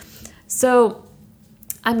why. So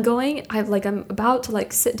I'm about to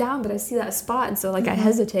like sit down, but I see that spot, and so like I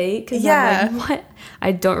hesitate because I'm like, what?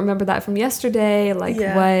 I don't remember that from yesterday. Like,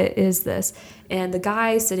 what is this? And the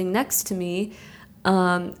guy sitting next to me,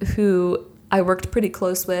 who I worked pretty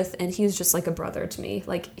close with, and he's just like a brother to me.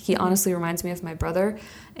 Like, he honestly reminds me of my brother,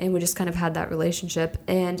 and we just kind of had that relationship.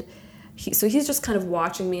 And he's just kind of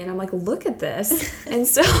watching me, and I'm like, look at this. And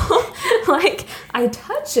so like I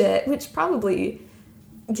touch it, which probably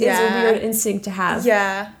is a weird instinct to have.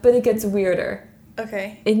 Yeah. But it gets weirder.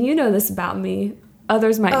 Okay. And you know this about me.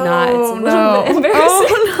 Others might not. It's a little bit embarrassing.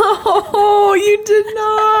 Oh, no. You did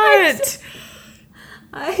not.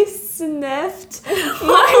 I sniffed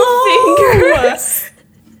my fingers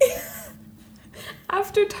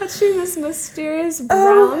after touching this mysterious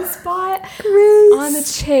brown spot on the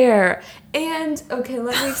chair. And, okay,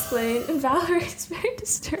 let me explain. Valerie's very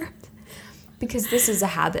disturbed because this is a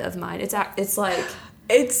habit of mine. It's like...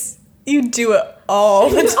 You do it all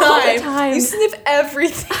the time. All the time. You sniff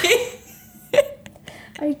everything.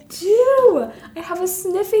 I do. I have a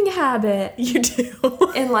sniffing habit. You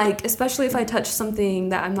do. And like, especially if I touch something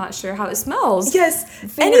that I'm not sure how it smells. Yes.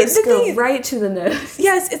 Fingers go right to the nose.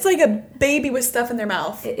 Yes, it's like a baby with stuff in their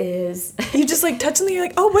mouth. It is. You just like touch something, you're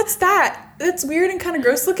like, oh, what's that? That's weird and kind of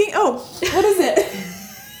gross looking. Oh, what is it?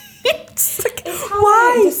 It's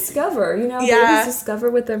how they discover, babies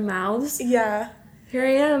discover with their mouths. Yeah. Here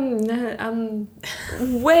I am. I'm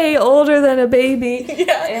way older than a baby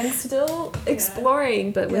and still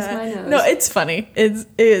exploring, but with my nose. No, it's funny.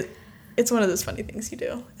 It's one of those funny things you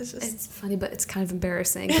do. It's funny, but it's kind of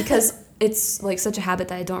embarrassing because it's like such a habit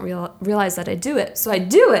that I don't realize that I do it. So I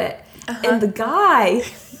do it, and the guy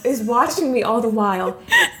is watching me all the while,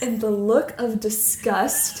 and the look of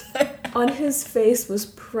disgust on his face was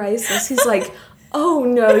priceless. He's like, "Oh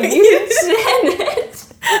no, you didn't."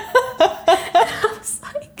 I was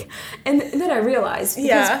like, and then I realized,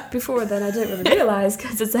 because before then I didn't really realize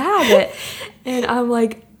because it's a habit, and I'm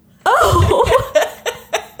like, oh.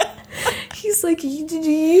 He's like, did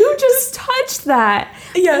you just touch that?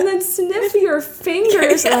 Yeah. And then sniff your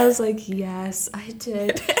fingers. And I was like, yes, I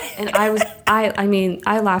did. And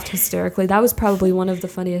I laughed hysterically. That was probably one of the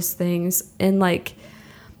funniest things. And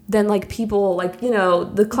then people,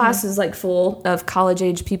 the class is full of college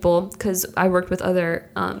age people because I worked with other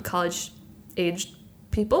college aged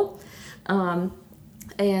people.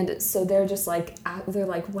 And so they're just they're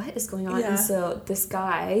like, what is going on? Yeah. And so this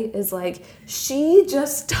guy is like, she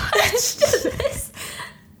just touched this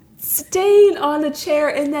stain on the chair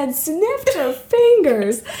and then sniffed her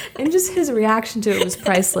fingers. And just his reaction to it was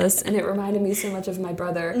priceless. And it reminded me so much of my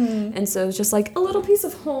brother. Mm. And so it was just like a little piece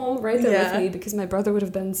of home right there with me because my brother would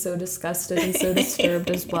have been so disgusted and so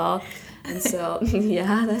disturbed as well. And so,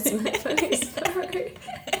 that's my funny story.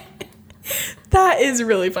 That is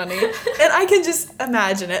really funny. And I can just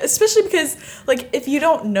imagine it, especially because, like, if you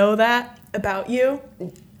don't know that about you,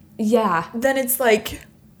 Yeah. then it's like,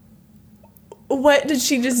 what did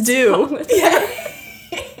she just do? Yeah.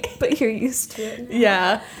 But you're used to it now.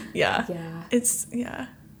 Yeah. Yeah. Yeah. It's, yeah.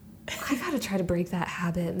 I gotta try to break that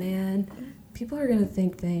habit, man. People are gonna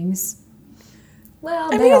think things.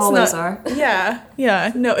 Well, I they mean, it's always not, are. Yeah.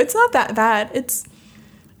 Yeah. No, it's not that bad.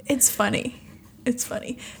 It's funny. It's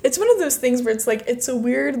funny. It's one of those things where it's like, it's a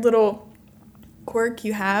weird little quirk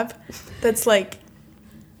you have that's like,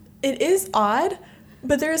 it is odd,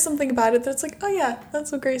 but there is something about it that's like, oh yeah,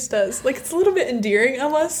 that's what Grace does. Like, it's a little bit endearing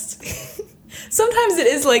almost. Sometimes it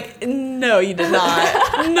is like, no, you did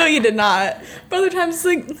not. No, you did not. But other times it's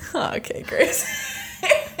like, oh, okay, Grace.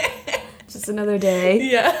 Just another day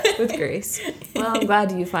Yeah. with Grace. Well, I'm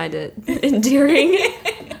glad you find it endearing.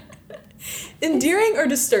 Endearing or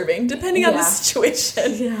disturbing, depending on the Yeah.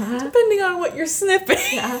 situation. Yeah. Depending on what you're sniffing.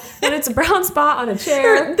 Yeah. When it's a brown spot on a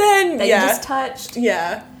chair Then, that yeah. you just touched.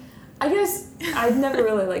 Yeah. I guess I've never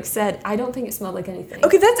really like said, I don't think it smelled like anything.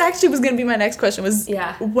 Okay, that's actually was going to be my next question was,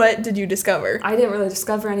 Yeah. what did you discover? I didn't really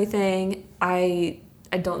discover anything. I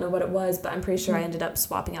don't know what it was, but I'm pretty sure I ended up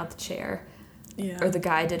swapping out the chair. Yeah. Or the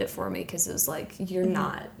guy did it for me because it was like, you're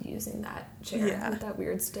not using that chair Yeah. with that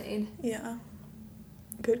weird stain. Yeah.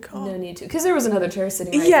 Good call. No need to. Because there was another chair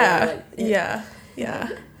sitting right Yeah. there. Like, Yeah. Yeah.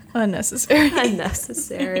 Unnecessary.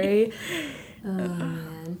 Unnecessary. Oh,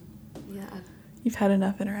 man. Yeah. You've had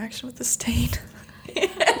enough interaction with the stain.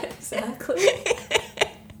 Exactly.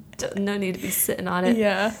 No need to be sitting on it.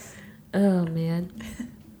 Yeah. Oh, man.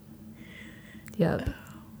 Yep.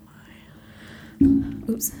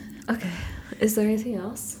 Oops. Okay. Is there anything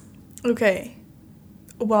else? Okay.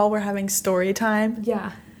 While we're having story time,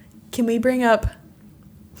 Yeah. can we bring up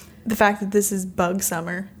the fact that this is bug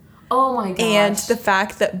summer? Oh my gosh. And the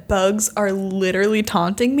fact that bugs are literally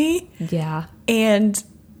taunting me. Yeah. And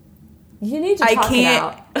You need to I talk it can't.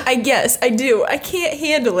 out. I guess I do. I can't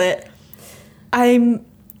handle it.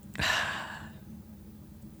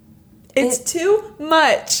 It's too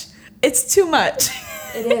much. It's too much.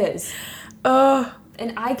 It is. Oh.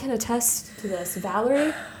 And I can attest to this.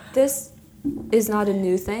 Valerie, this is not a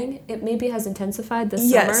new thing. It maybe has intensified this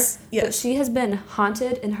Yes, summer. yes. But she has been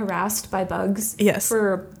haunted and harassed by bugs Yes.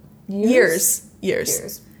 for years.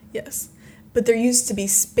 Years. Yes. But there used to be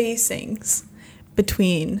spacings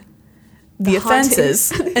between the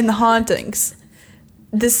offenses and the hauntings.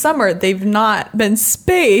 This summer, they've not been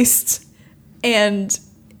spaced, and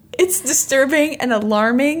it's disturbing and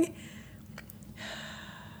alarming.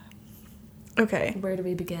 Okay. Where do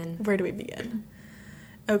we begin? Where do we begin?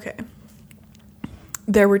 Okay.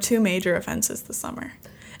 There were 2 major offenses this summer.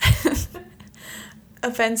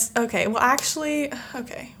 Okay, well, actually,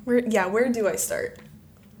 okay. Where do I start?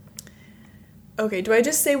 Okay, do I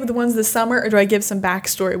just say with the ones this summer, or do I give some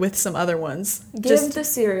backstory with some other ones? Give the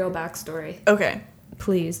cereal backstory. Okay.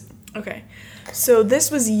 Please. Okay. So this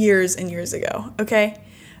was years and years ago, okay?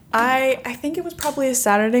 I think it was probably a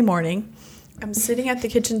Saturday morning. I'm sitting at the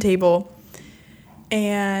kitchen table,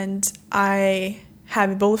 and I have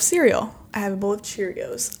a bowl of cereal. I have a bowl of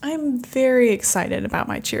Cheerios. I'm very excited about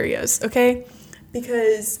my Cheerios, okay?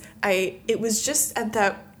 Because it was just at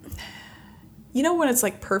that, you know when it's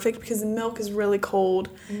like perfect because the milk is really cold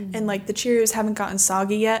and like the Cheerios haven't gotten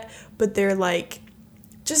soggy yet, but they're like,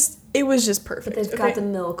 it was just perfect. But they've got the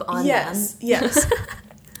milk on them. Yes.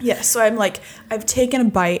 Yes, so I'm like, I've taken a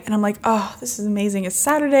bite and I'm like, oh, this is amazing. It's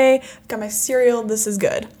Saturday. I've got my cereal. This is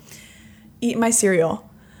good. Eat my cereal.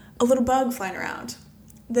 A little bug flying around.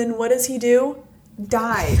 Then what does he do?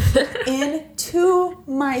 Dive into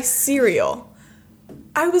my cereal.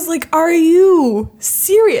 I was like, are you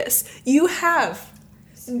serious? You have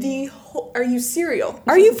the whole, are you cereal?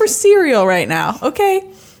 Are you for cereal right now? Okay.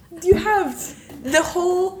 You have the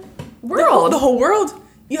whole World. The whole world.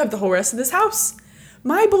 You have the whole rest of this house.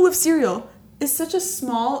 My bowl of cereal is such a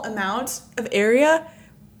small amount of area,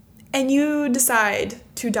 and you decide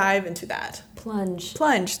to dive into that. Plunge.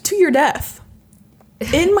 Plunge to your death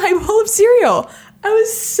in my bowl of cereal. I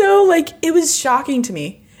was so like, it was shocking to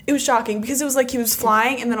me. It was shocking because it was like he was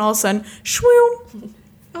flying and then all of a sudden, shwoom.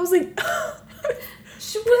 I was like,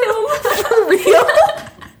 Shwoom. for real?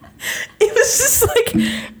 It was just like,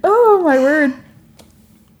 oh my word.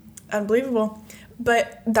 Unbelievable.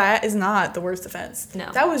 But that is not the worst offense.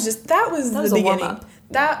 No. That was the beginning. warm-up.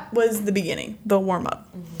 That was the beginning, the warm-up.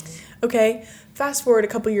 Mm-hmm. Okay, fast forward a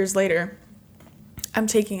couple years later, I'm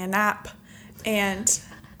taking a nap, and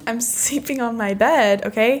I'm sleeping on my bed,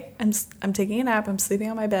 okay? I'm taking a nap, I'm sleeping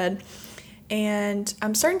on my bed, and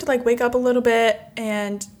I'm starting to, like, wake up a little bit,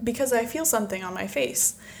 and because I feel something on my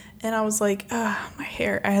face. And I was like, my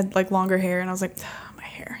hair. I had like longer hair, and I was like, my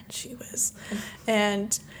hair. Gee whiz.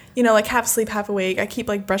 And, you know, like half asleep, half awake. I keep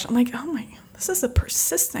like brushing. I'm like, oh my, this is a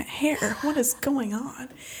persistent hair. What is going on?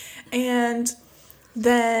 And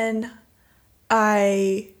then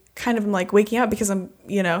I kind of am like waking up because I'm,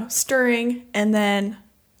 you know, stirring. And then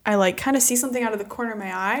I like kind of see something out of the corner of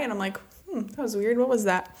my eye. And I'm like, that was weird. What was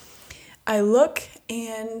that? I look,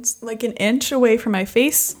 and like an inch away from my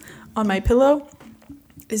face on my pillow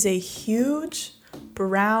is a huge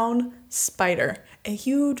brown spider. A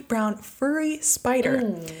huge brown furry spider.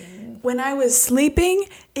 When I was sleeping,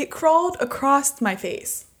 it crawled across my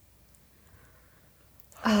face.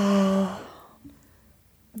 The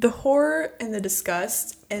horror and the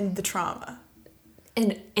disgust and the trauma.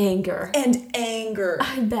 And anger.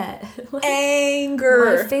 I bet.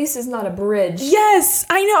 Anger. My face is not a bridge. Yes,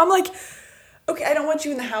 I know. I'm like, okay, I don't want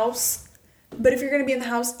you in the house, but if you're going to be in the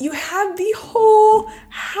house, you have the whole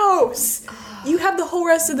house. You have the whole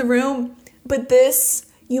rest of the room, but this,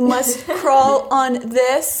 you must crawl on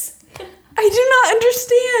this. I do not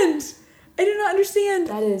understand.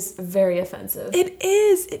 That is very offensive. It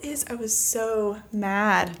is. I was so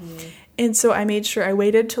mad. And so I made sure I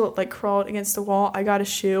waited till it like crawled against the wall. I got a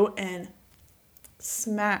shoe and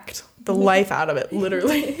smacked the life out of it,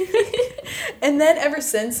 literally. And then ever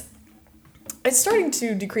since, it's starting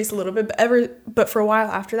to decrease a little bit, but for a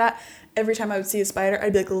while after that, every time I would see a spider,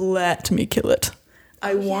 I'd be like, let me kill it.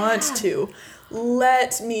 I want to.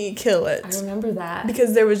 Let me kill it. I remember that.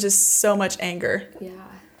 Because there was just so much anger. Yeah.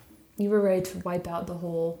 You were ready to wipe out the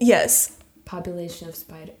whole population of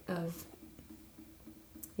spiders.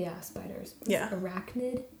 Yeah.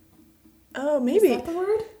 Arachnid? Oh, maybe. Is that the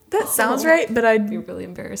word? That sounds right, but I'd be really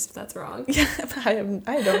embarrassed if that's wrong. Yeah, I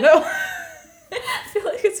don't know. I feel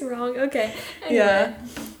like it's wrong. Okay. Anyway, yeah.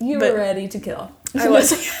 You were ready to kill. I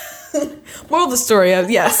was. Moral of the story,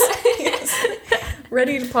 yes.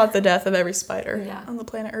 Ready to plot the death of every spider on the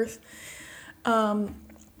planet Earth.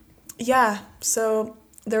 Yeah, so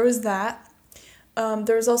there was that.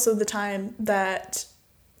 There was also the time that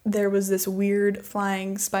there was this weird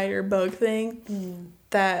flying spider bug thing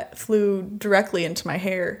that flew directly into my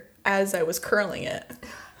hair as I was curling it.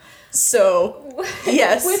 So,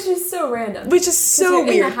 yes. Which is so random. Which is so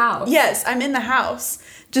weird. In the house. Yes, I'm in the house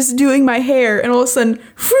just doing my hair, and all of a sudden,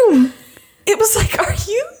 vroom, it was like, are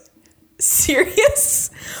you serious?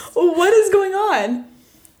 What is going on?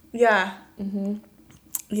 Yeah.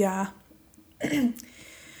 Yeah.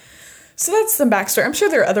 So that's some backstory. I'm sure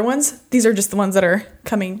there are other ones. These are just the ones that are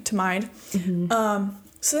coming to mind.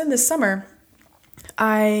 So then this summer,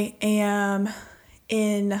 I am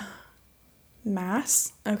in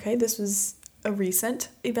Mass. Okay, this was a recent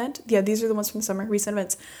event. Yeah, these are the ones from the summer, recent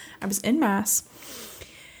events. I was in Mass,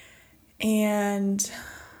 and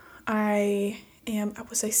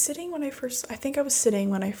was I sitting when I first, I think I was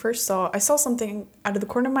sitting when I first I saw something out of the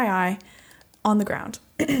corner of my eye on the ground.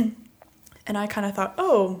 And I kind of thought,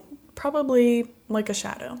 oh, probably like a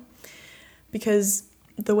shadow, because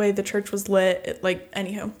the way the church was lit,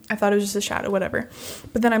 anywho, I thought it was just a shadow, whatever.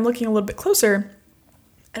 But then I'm looking a little bit closer,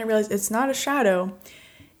 and I realized it's not a shadow.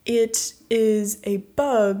 It is a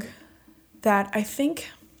bug that I think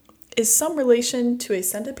is some relation to a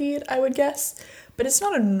centipede, I would guess. But it's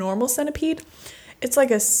not a normal centipede. It's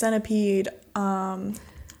like a centipede that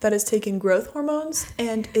has taken growth hormones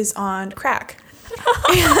and is on crack.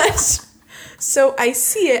 And so I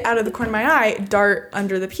see it out of the corner of my eye dart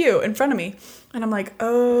under the pew in front of me. And I'm like,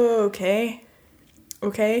 oh, okay.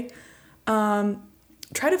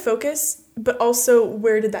 Try to focus, but also,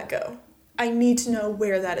 where did that go? I need to know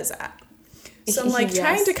where that is at. So I'm like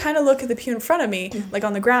trying to kind of look at the pew in front of me, like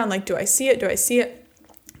on the ground, like, do I see it?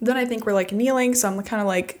 Then I think we're like kneeling, so I'm kind of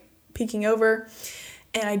like peeking over,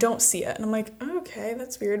 and I don't see it. And I'm like, okay,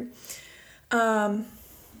 that's weird. And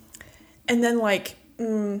then like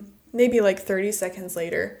maybe like 30 seconds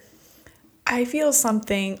later, I feel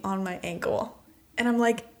something on my ankle. And I'm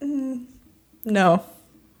like, no,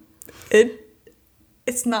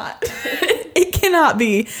 it's not. It cannot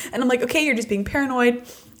be. And I'm like, okay, you're just being paranoid.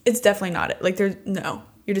 It's definitely not it. Like, you're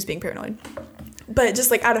just being paranoid. But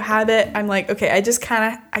just like out of habit, I'm like, okay, I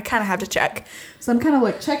kind of have to check. So I'm kind of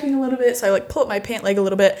like checking a little bit. So I like pull up my pant leg a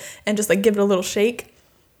little bit and just like give it a little shake.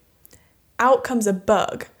 Out comes a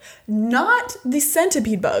bug. Not the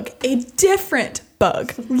centipede bug, a different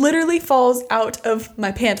bug. Literally falls out of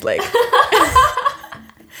my pant leg.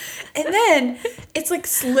 And then it's like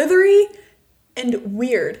slithery and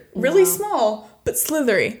weird. Really small, but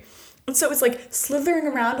slithery. And so it's like slithering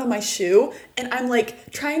around on my shoe, and I'm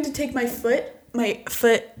like trying to take my foot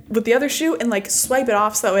with the other shoe and like swipe it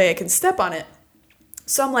off so that way I can step on it.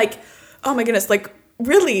 So I'm like, oh my goodness, like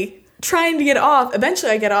really trying to get off.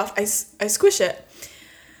 Eventually I get off, I squish it.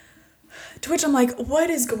 To which I'm like, what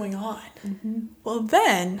is going on? Mm-hmm. Well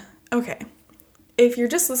then, okay, if you're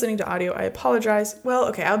just listening to audio, I apologize. Well,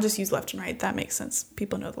 okay, I'll just use left and right. That makes sense.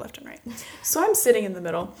 People know the left and right. So I'm sitting in the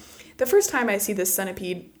middle. The first time I see this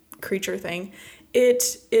centipede creature thing, it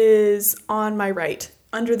is on my right,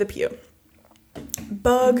 under the pew.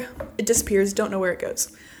 Bug, it disappears, don't know where it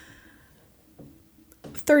goes.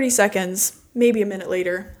 30 seconds, maybe a minute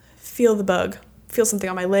later, feel the bug, feel something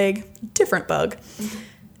on my leg, different bug. Mm-hmm.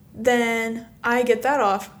 Then I get that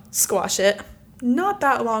off, squash it. Not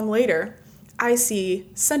that long later, I see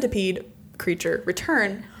centipede creature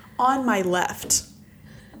return on my left.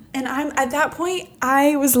 And I'm at that point,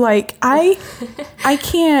 I was like, I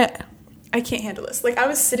can't handle this. Like, I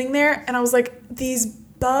was sitting there and I was like, these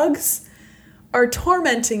bugs are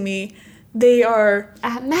tormenting me. They are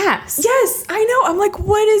at mass. Yes, I know. I'm like,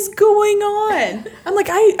 what is going on? I'm like,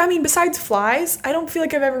 I mean, besides flies, I don't feel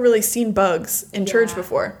like I've ever really seen bugs in church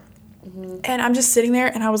before. Mm-hmm. And I'm just sitting there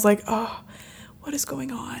and I was like, oh, what is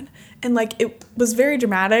going on? And like, it was very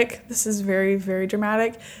dramatic. This is very, very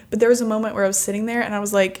dramatic. But there was a moment where I was sitting there and I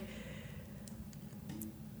was like,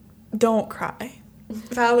 don't cry.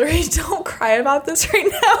 Valerie, don't cry about this right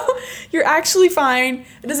now. You're actually fine.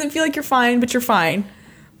 It doesn't feel like you're fine, but you're fine.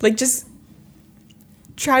 Like, just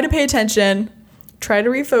try to pay attention, try to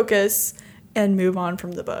refocus, and move on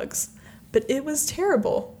from the bugs. But it was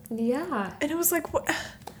terrible. Yeah. And it was like, what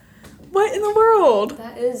in the world?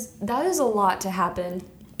 That is a lot to happen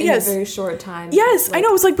in a very short time. Yes, like, I know.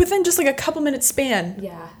 It was like within just like a couple minutes span.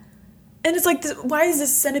 Yeah. And it's like, why is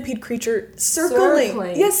this centipede creature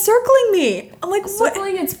circling? Yes, circling me. I'm like, what?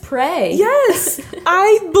 Circling its prey. Yes,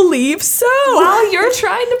 I believe so. While you're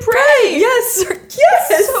trying to pray. Yes, yes.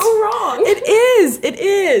 That's so wrong. It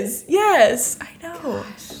is. Yes, I know.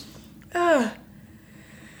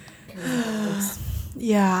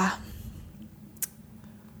 Yeah.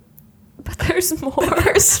 But there's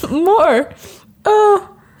more.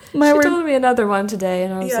 Oh, my word. She told me another one today,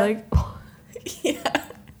 and I was like, oh. Yeah.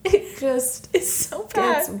 It's so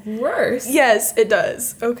bad. Gets worse. Yes, it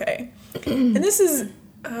does. Okay. And this is,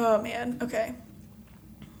 oh man, okay.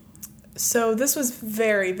 So this was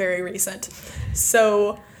very, very recent.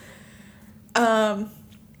 So,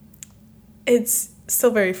 it's still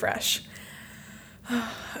very fresh.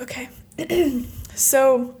 Okay.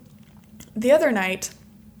 So, the other night,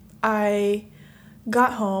 I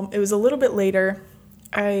got home. It was a little bit later.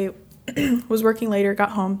 I was working later,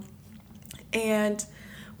 got home, and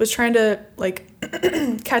was trying to, like,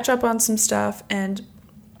 catch up on some stuff, and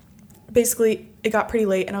basically it got pretty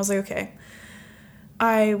late, and I was like, okay.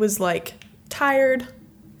 I was, like, tired,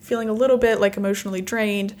 feeling a little bit, like, emotionally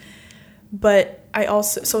drained, but so I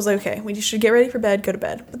was like, okay, we should get ready for bed, go to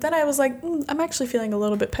bed. But then I was like, I'm actually feeling a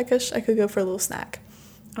little bit peckish. I could go for a little snack.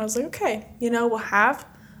 And I was like, okay, we'll have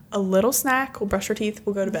a little snack, we'll brush our teeth,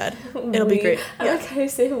 we'll go to bed. It'll be great. Yeah. Okay,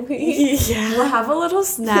 say we. Yeah. We'll have a little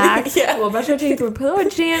snack, yeah. We'll brush our teeth, we'll put our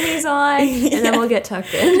jammies on, and then we'll get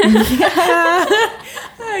tucked in. Yeah.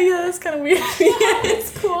 Yeah, that's kind of weird. Yeah,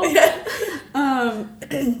 it's cool. Yeah.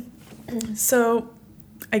 So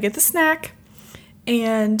I get the snack,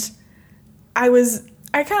 and I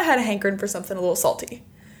kind of had a hankering for something a little salty.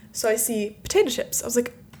 So I see potato chips. I was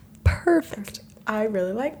like, perfect. I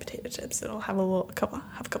really like potato chips. It'll have a couple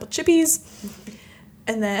chippies,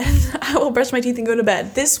 and then I will brush my teeth and go to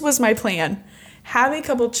bed. This was my plan. Have a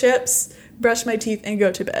couple chips, brush my teeth, and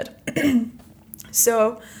go to bed.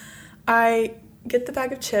 So I get the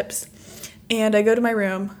bag of chips, and I go to my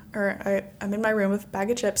room, I'm in my room with a bag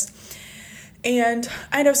of chips, and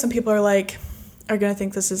I know some people are gonna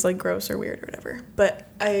think this is like gross or weird or whatever, but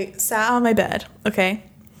I sat on my bed, okay,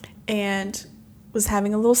 and was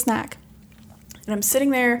having a little snack. And I'm sitting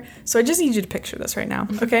there, so I just need you to picture this right now,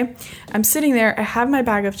 okay? I'm sitting there, I have my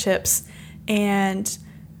bag of chips, and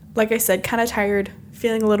like I said, kind of tired,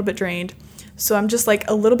 feeling a little bit drained. So I'm just like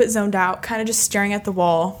a little bit zoned out, kind of just staring at the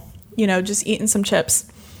wall, just eating some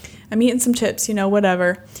chips. I'm eating some chips,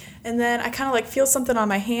 whatever. And then I kind of like feel something on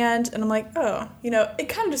my hand, and I'm like, oh, it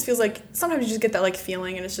kind of just feels like, sometimes you just get that like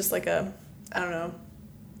feeling, and it's just like I don't know.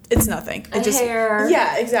 It's nothing. Hair.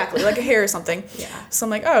 Yeah, exactly. Like a hair or something. Yeah. So I'm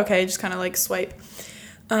like, oh, okay. Just kind of like swipe.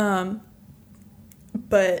 But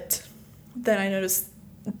then I noticed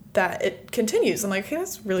that it continues. I'm like, okay,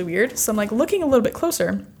 that's really weird. So I'm like looking a little bit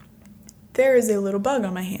closer. There is a little bug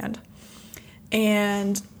on my hand.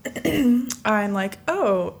 And I'm like,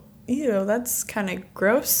 oh, ew, that's kind of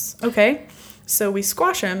gross. Okay. So we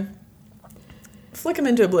squash him. flick him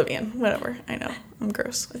into oblivion. Whatever. I know. I'm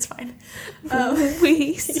gross. It's fine.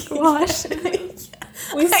 We squash.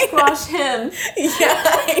 We squash him. Yeah,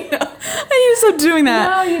 I know. I need to stop doing that.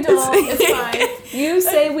 No, you don't. It's fine. You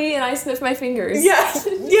say we and I sniff my fingers. Yeah.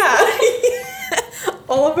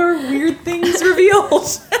 All of our weird things revealed.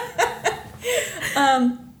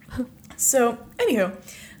 So, anywho,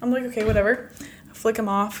 I'm like, okay, whatever. Flick him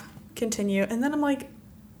off, continue. And then I'm like,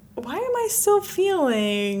 why am I still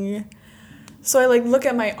feeling? So I like look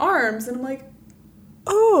at my arms and I'm like,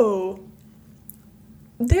 oh,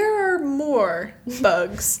 there are more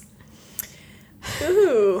bugs.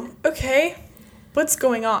 Ooh, okay. What's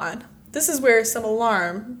going on? This is where some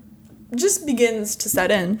alarm just begins to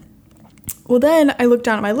set in. Well, then I look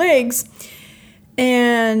down at my legs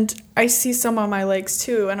and I see some on my legs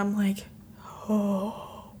too. And I'm like,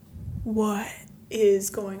 oh, what is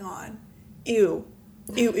going on? Ew,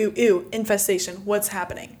 infestation. What's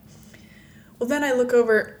happening? Well, then I look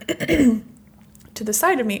over to the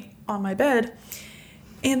side of me on my bed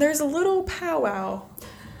and there's a little powwow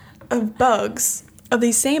of bugs, of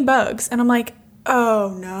these same bugs. And I'm like,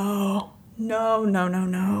 oh, no.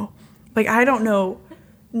 Like, I don't know.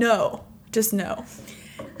 No, just no.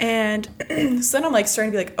 And so then I'm like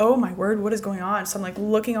starting to be like, oh my word, what is going on? So I'm like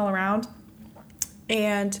looking all around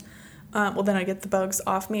and, well, then I get the bugs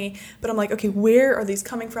off me. But I'm like, okay, where are these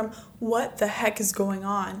coming from? What the heck is going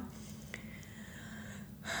on?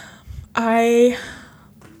 I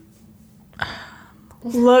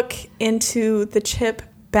look into the chip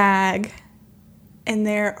bag and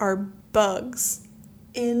there are bugs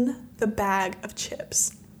in the bag of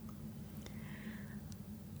chips.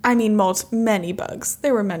 I mean, many bugs.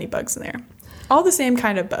 There were many bugs in there. All the same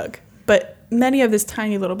kind of bug, but many of this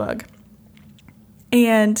tiny little bug.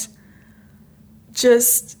 And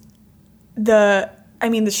just the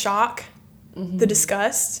shock, the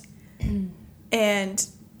disgust, and,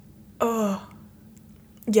 oh,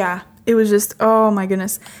 yeah, it was just, oh my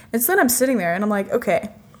goodness. And so then I'm sitting there and I'm like, okay,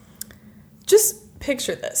 just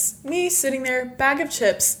picture this. Me sitting there, bag of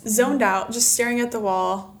chips, zoned out, just staring at the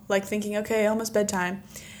wall, like thinking, okay, almost bedtime.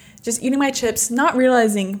 Just eating my chips, not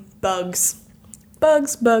realizing bugs on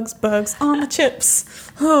the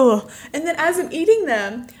chips. Oh. And then as I'm eating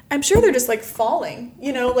them, I'm sure they're just like falling,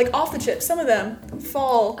 like off the chips. Some of them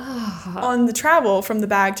fall on the travel from the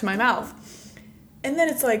bag to my mouth. And then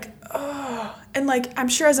it's like, oh. And like, I'm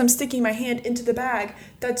sure as I'm sticking my hand into the bag,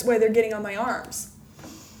 that's why they're getting on my arms.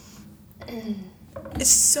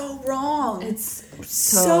 It's so wrong. It's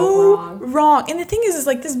so wrong. And the thing is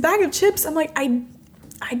like this bag of chips, I'm like,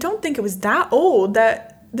 I don't think it was that old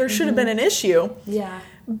that there should have been an issue. Yeah.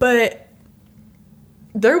 But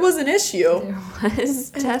there was an issue. There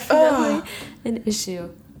was definitely an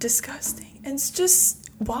issue. Disgusting. And it's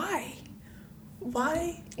just, why?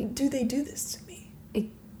 Why do they do this to me?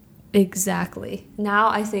 Exactly. Now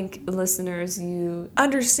I think listeners, you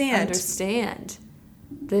understand.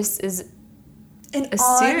 This is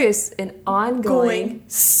an ongoing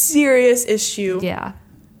serious issue. Yeah.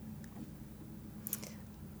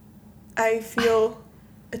 I feel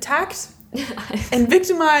attacked and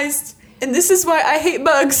victimized, and this is why I hate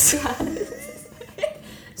bugs.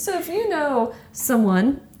 So if you know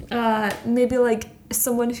someone, maybe like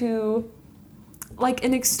someone who, like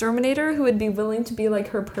an exterminator who would be willing to be like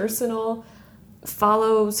her personal,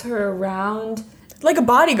 follows her around. Like a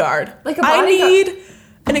bodyguard. I need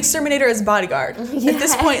an exterminator as bodyguard. Yes. At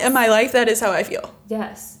this point in my life, that is how I feel.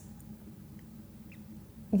 Yes.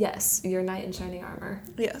 Yes, your knight in shining armor.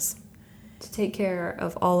 Yes. To take care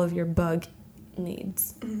of all of your bug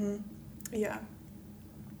needs. Mm-hmm. Yeah.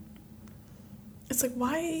 It's like,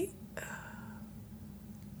 why?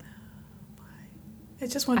 I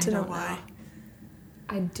just want to know why.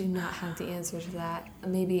 I do not have the answer to that.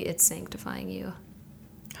 Maybe it's sanctifying you.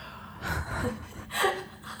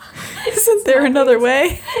 Isn't there another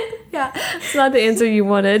way? Yeah, it's not the answer you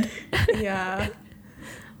wanted. Yeah.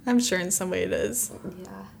 I'm sure in some way it is.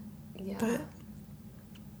 Yeah. But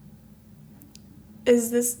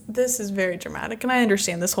this is very dramatic, and I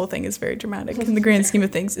understand this whole thing is very dramatic. In the grand scheme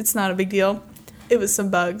of things, it's not a big deal. It was some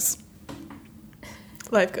bugs.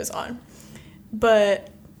 Life goes on. But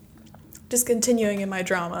just continuing in my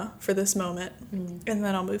drama for this moment, and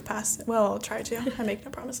then I'll move past it. Well, I'll try to. I make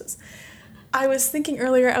no promises. I was thinking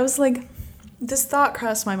earlier, I was like, this thought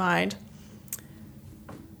crossed my mind.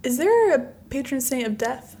 Is there a patron saint of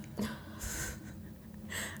death?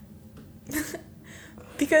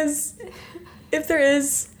 Because if there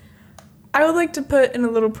is, I would like to put in a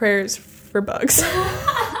little prayers for bugs.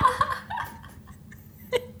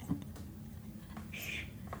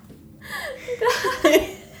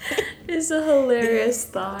 It's a hilarious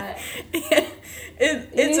thought.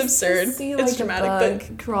 It's absurd. See, It's like, dramatic, a but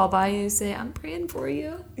bug crawl by you and say, "I'm praying for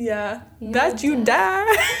you." yeah, You that you die.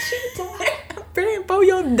 You die. I'm praying for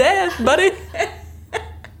your death, buddy.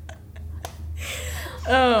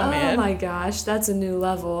 Oh man. Oh my gosh, that's a new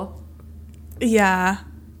level. Yeah.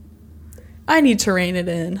 I need to rein it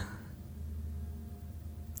in.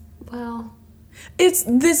 Well,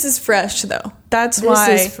 This is fresh though. That's this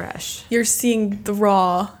why is fresh. you're seeing the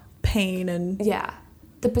raw pain and Yeah,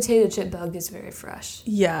 the potato chip bug is very fresh.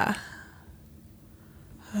 yeah.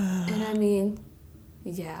 And I mean,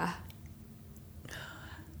 yeah.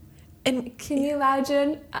 And Can you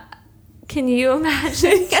imagine?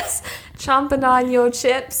 Yes, chomping on your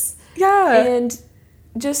chips yeah. and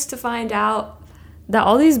just to find out that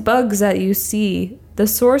all these bugs that you see, the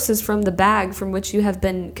source is from the bag from which you have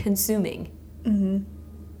been consuming.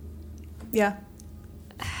 Yeah.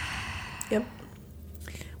 Yep.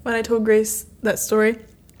 When I told Grace that story,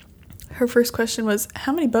 her first question was,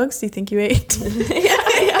 "How many bugs do you think you ate?"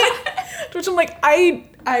 Yeah. Which I'm like, I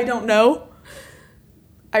don't know.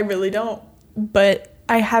 I really don't. But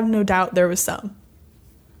I have no doubt there was some.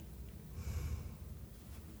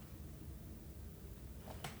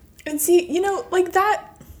 And see, like that.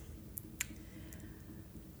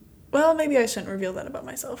 Well, maybe I shouldn't reveal that about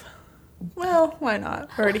myself. Well, why not?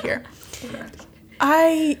 We're already here.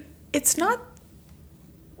 It's not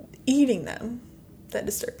eating them that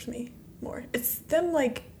disturbs me more. It's them,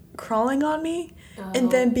 like, crawling on me and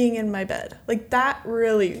then being in my bed. Like, that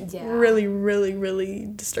really, really, really, really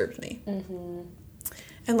disturbs me.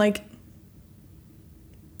 And, like,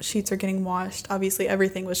 sheets are getting washed. Obviously,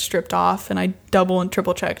 everything was stripped off, and I double and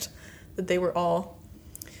triple checked that they were all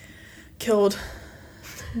killed,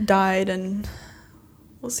 died, and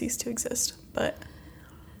will cease to exist. But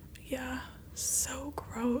yeah, so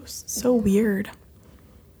gross, so weird.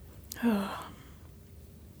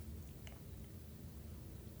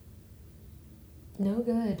 No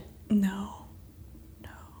good. No.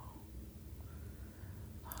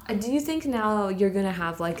 Do you think now you're gonna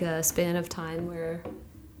have like a span of time where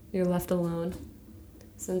you're left alone,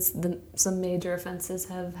 since some major offenses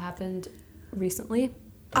have happened recently?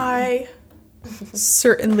 I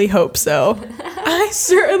certainly hope so. I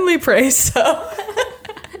certainly pray so.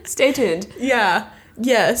 Stay tuned. Yeah.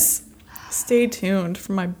 Yes. Stay tuned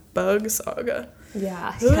for my bug saga.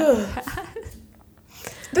 Yeah.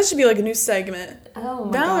 This should be like a new segment. Oh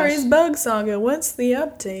my Valerie's gosh. bug saga. What's the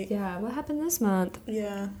update? Yeah. What happened this month?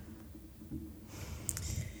 Yeah.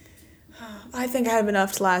 I think I have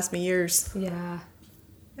enough to last me years. Yeah.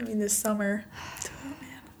 I mean, this summer. Oh,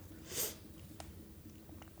 man.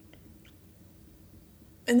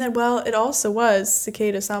 And then, well, it also was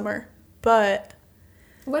cicada summer. But,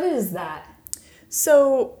 What is that?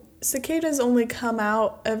 so, cicadas only come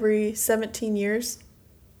out every 17 years.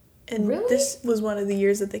 And Really? this was one of the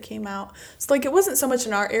years that they came out. So, like, it wasn't so much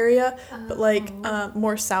in our area, but, like,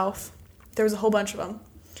 more south. There was a whole bunch of them.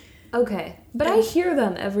 Okay, but I hear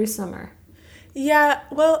them every summer. Yeah,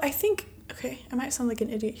 well, I think, okay, I might sound like an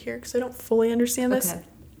idiot here because I don't fully understand this. Okay.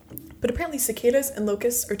 But apparently cicadas and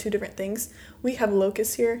locusts are two different things. We have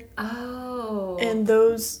locusts here, Oh. and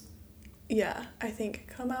those, yeah, I think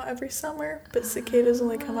come out every summer, but cicadas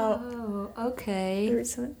only come out Oh, okay. every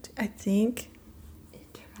 17, I think.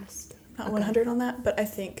 Interesting. Not Okay. 100 on that, but I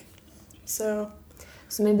think. So,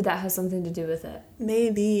 So maybe that has something to do with it.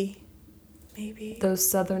 maybe. Those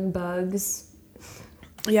southern bugs.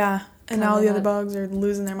 Yeah, and now Coming the other up. bugs are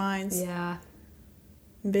losing their minds. Yeah.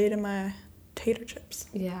 Invading my tater chips.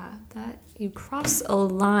 Yeah. That you cross a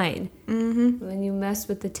line when you mess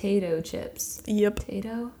with the Tato chips. Yep.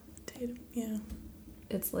 Tato? Tater, yeah.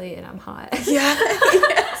 It's late and I'm hot. Yeah.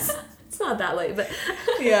 Yes. It's not that late, but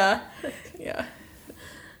Yeah. Yeah.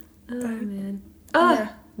 oh man. Yeah.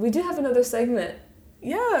 We do have another segment.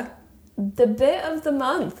 Yeah. The bit of the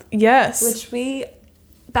month. Yes. Which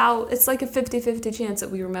it's like a 50-50 chance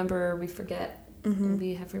that we remember or we forget.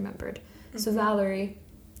 We have remembered. So Valerie,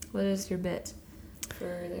 what is your bit for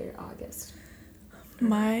their August?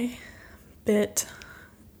 My bit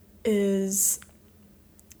is,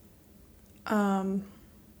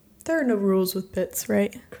 there are no rules with bits,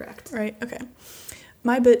 right? Correct. Right, okay.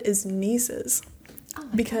 My bit is nieces. Oh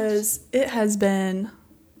my Because it has been,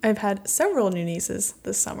 I've had several new nieces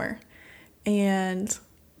this summer. And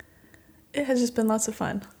it has just been lots of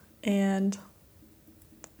fun. And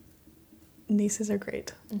nieces are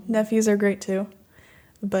great. Nephews are great too.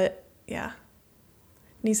 But yeah,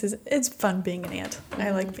 nieces, it's fun being an aunt.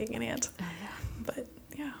 I like being an aunt. Oh, yeah. But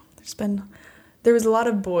yeah, there was a lot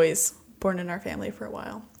of boys born in our family for a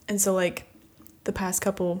while. And so like the past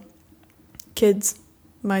couple kids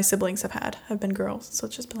my siblings have been girls. So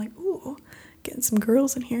it's just been like, ooh, getting some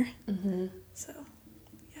girls in here. Mm-hmm. So,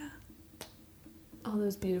 yeah. All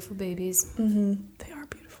those beautiful babies. Mm-hmm. They are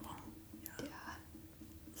beautiful. Yeah.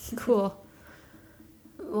 Cool.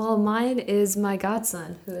 Well, mine is my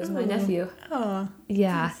godson, who is my nephew. Oh.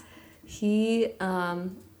 Yeah. Nice. He,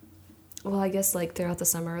 well, I guess, like, throughout the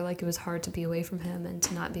summer, like, it was hard to be away from him and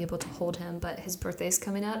to not be able to hold him, but his birthday's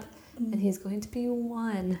coming up, and he's going to be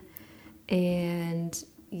 1. And,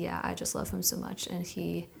 yeah, I just love him so much, and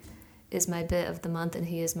he is my bit of the month, and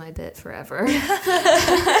he is my bit forever.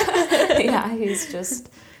 Yeah, he's just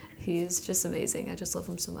amazing. I just love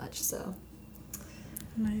him so much, so.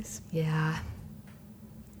 Nice. Yeah.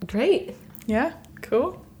 Great. Yeah,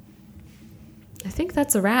 cool. I think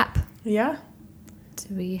that's a wrap. Yeah.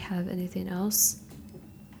 Do we have anything else?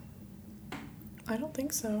 I don't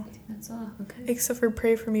think so. I think that's all. Okay. Except for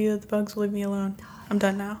pray for me that the bugs will leave me alone. I'm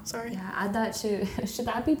done now. Sorry. Yeah, add that to. Should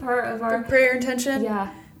that be part of our prayer intention?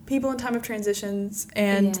 Yeah. People in time of transitions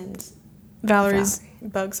and Valerie's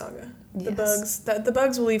bug saga. The Yes. the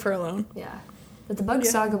bugs will leave her alone. Yeah. But the bug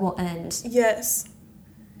saga will end. Yes.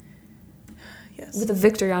 Yes. With a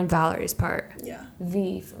victory on Valerie's part. Yeah.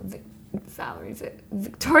 V for Valerie.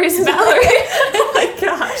 Victorious Valerie. Oh my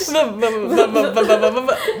gosh.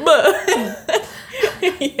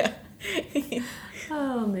 Yeah.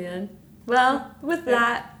 Oh man. Well, with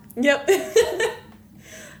that. Yep.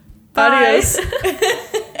 Bye. Adios.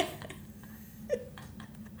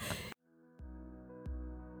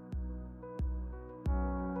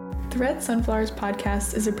 The Red Sunflowers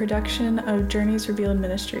podcast is a production of Journeys Revealed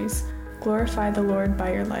Ministries. Glorify the Lord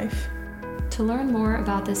by your life. To learn more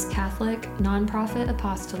about this Catholic nonprofit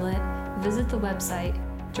apostolate, visit the website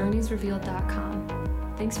journeysrevealed.com.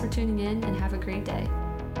 Thanks for tuning in and have a great day.